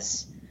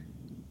because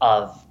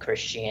of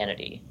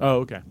Christianity. Oh,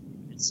 okay.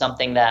 It's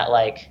something that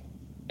like,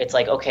 it's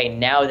like, okay,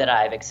 now that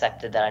I've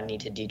accepted that I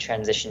need to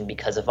detransition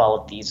because of all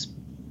of these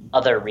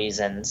other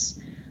reasons,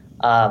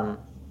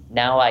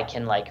 now I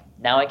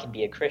can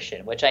be a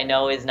Christian, which I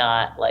know is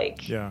not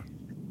like, Yeah.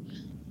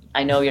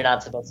 I know you're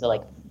not supposed to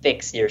like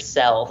fix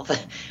yourself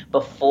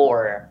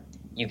before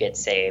you get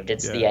saved.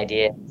 It's the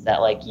idea that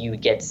like you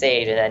get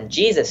saved and then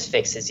Jesus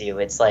fixes you.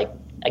 It's like,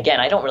 again,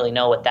 I don't really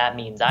know what that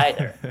means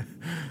either.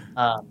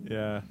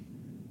 Yeah.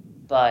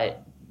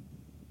 But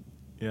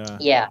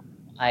yeah,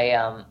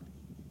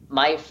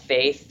 my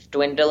faith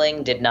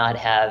dwindling did not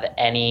have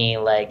any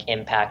like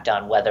impact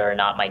on whether or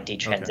not my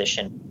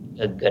detransition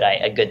a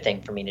good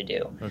thing for me to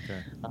do. Okay.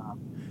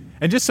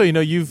 And just so you know,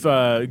 you've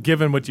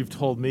given what you've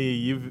told me,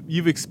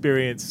 you've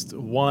experienced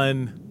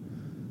one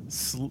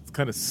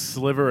kind of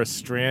sliver, a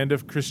strand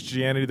of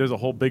Christianity. There's a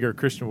whole bigger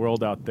Christian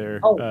world out there.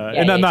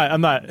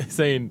 I'm not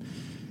saying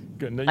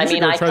you should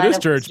go try this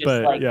church,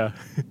 but like,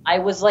 I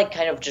was like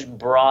kind of just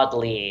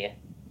broadly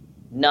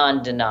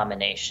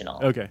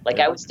non-denominational. Okay. Like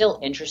I was still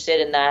interested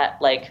in that,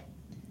 like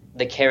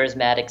the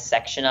charismatic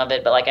section of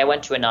it, but like I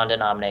went to a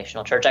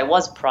non-denominational church. I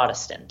was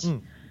Protestant,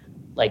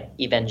 like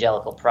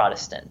evangelical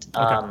Protestant.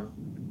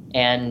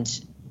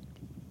 And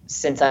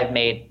since I've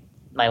made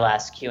my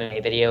last Q&A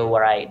video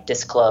where I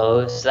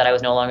disclosed that I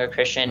was no longer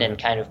Christian and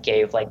kind of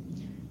gave like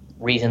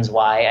reasons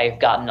why, I've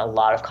gotten a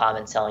lot of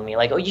comments telling me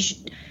like, oh, you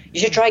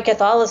should try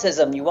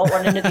Catholicism. You won't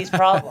run into these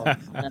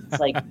problems. And it's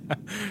like,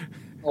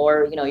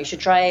 or, you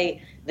should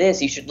try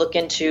this. You should look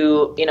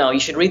into, you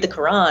should read the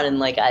Quran. And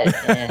like,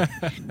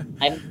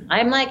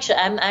 I'm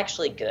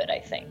actually good, I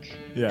think.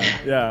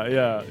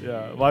 Yeah.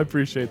 Well, I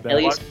appreciate that. At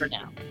least for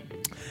now.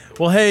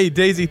 Well, hey,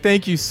 Daisy,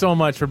 thank you so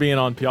much for being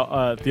on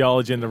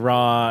Theology in the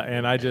Raw.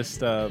 And I just,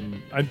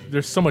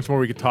 there's so much more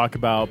we could talk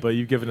about, but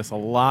you've given us a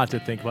lot to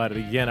think about.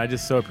 And again, I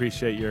just so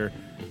appreciate your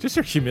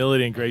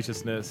humility and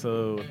graciousness.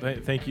 So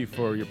thank you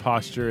for your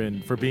posture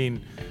and for being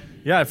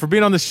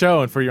on the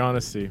show and for your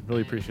honesty.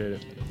 Really appreciate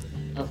it.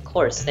 Of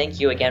course. Thank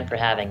you again for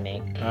having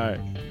me. All right.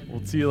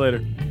 We'll see you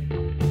later.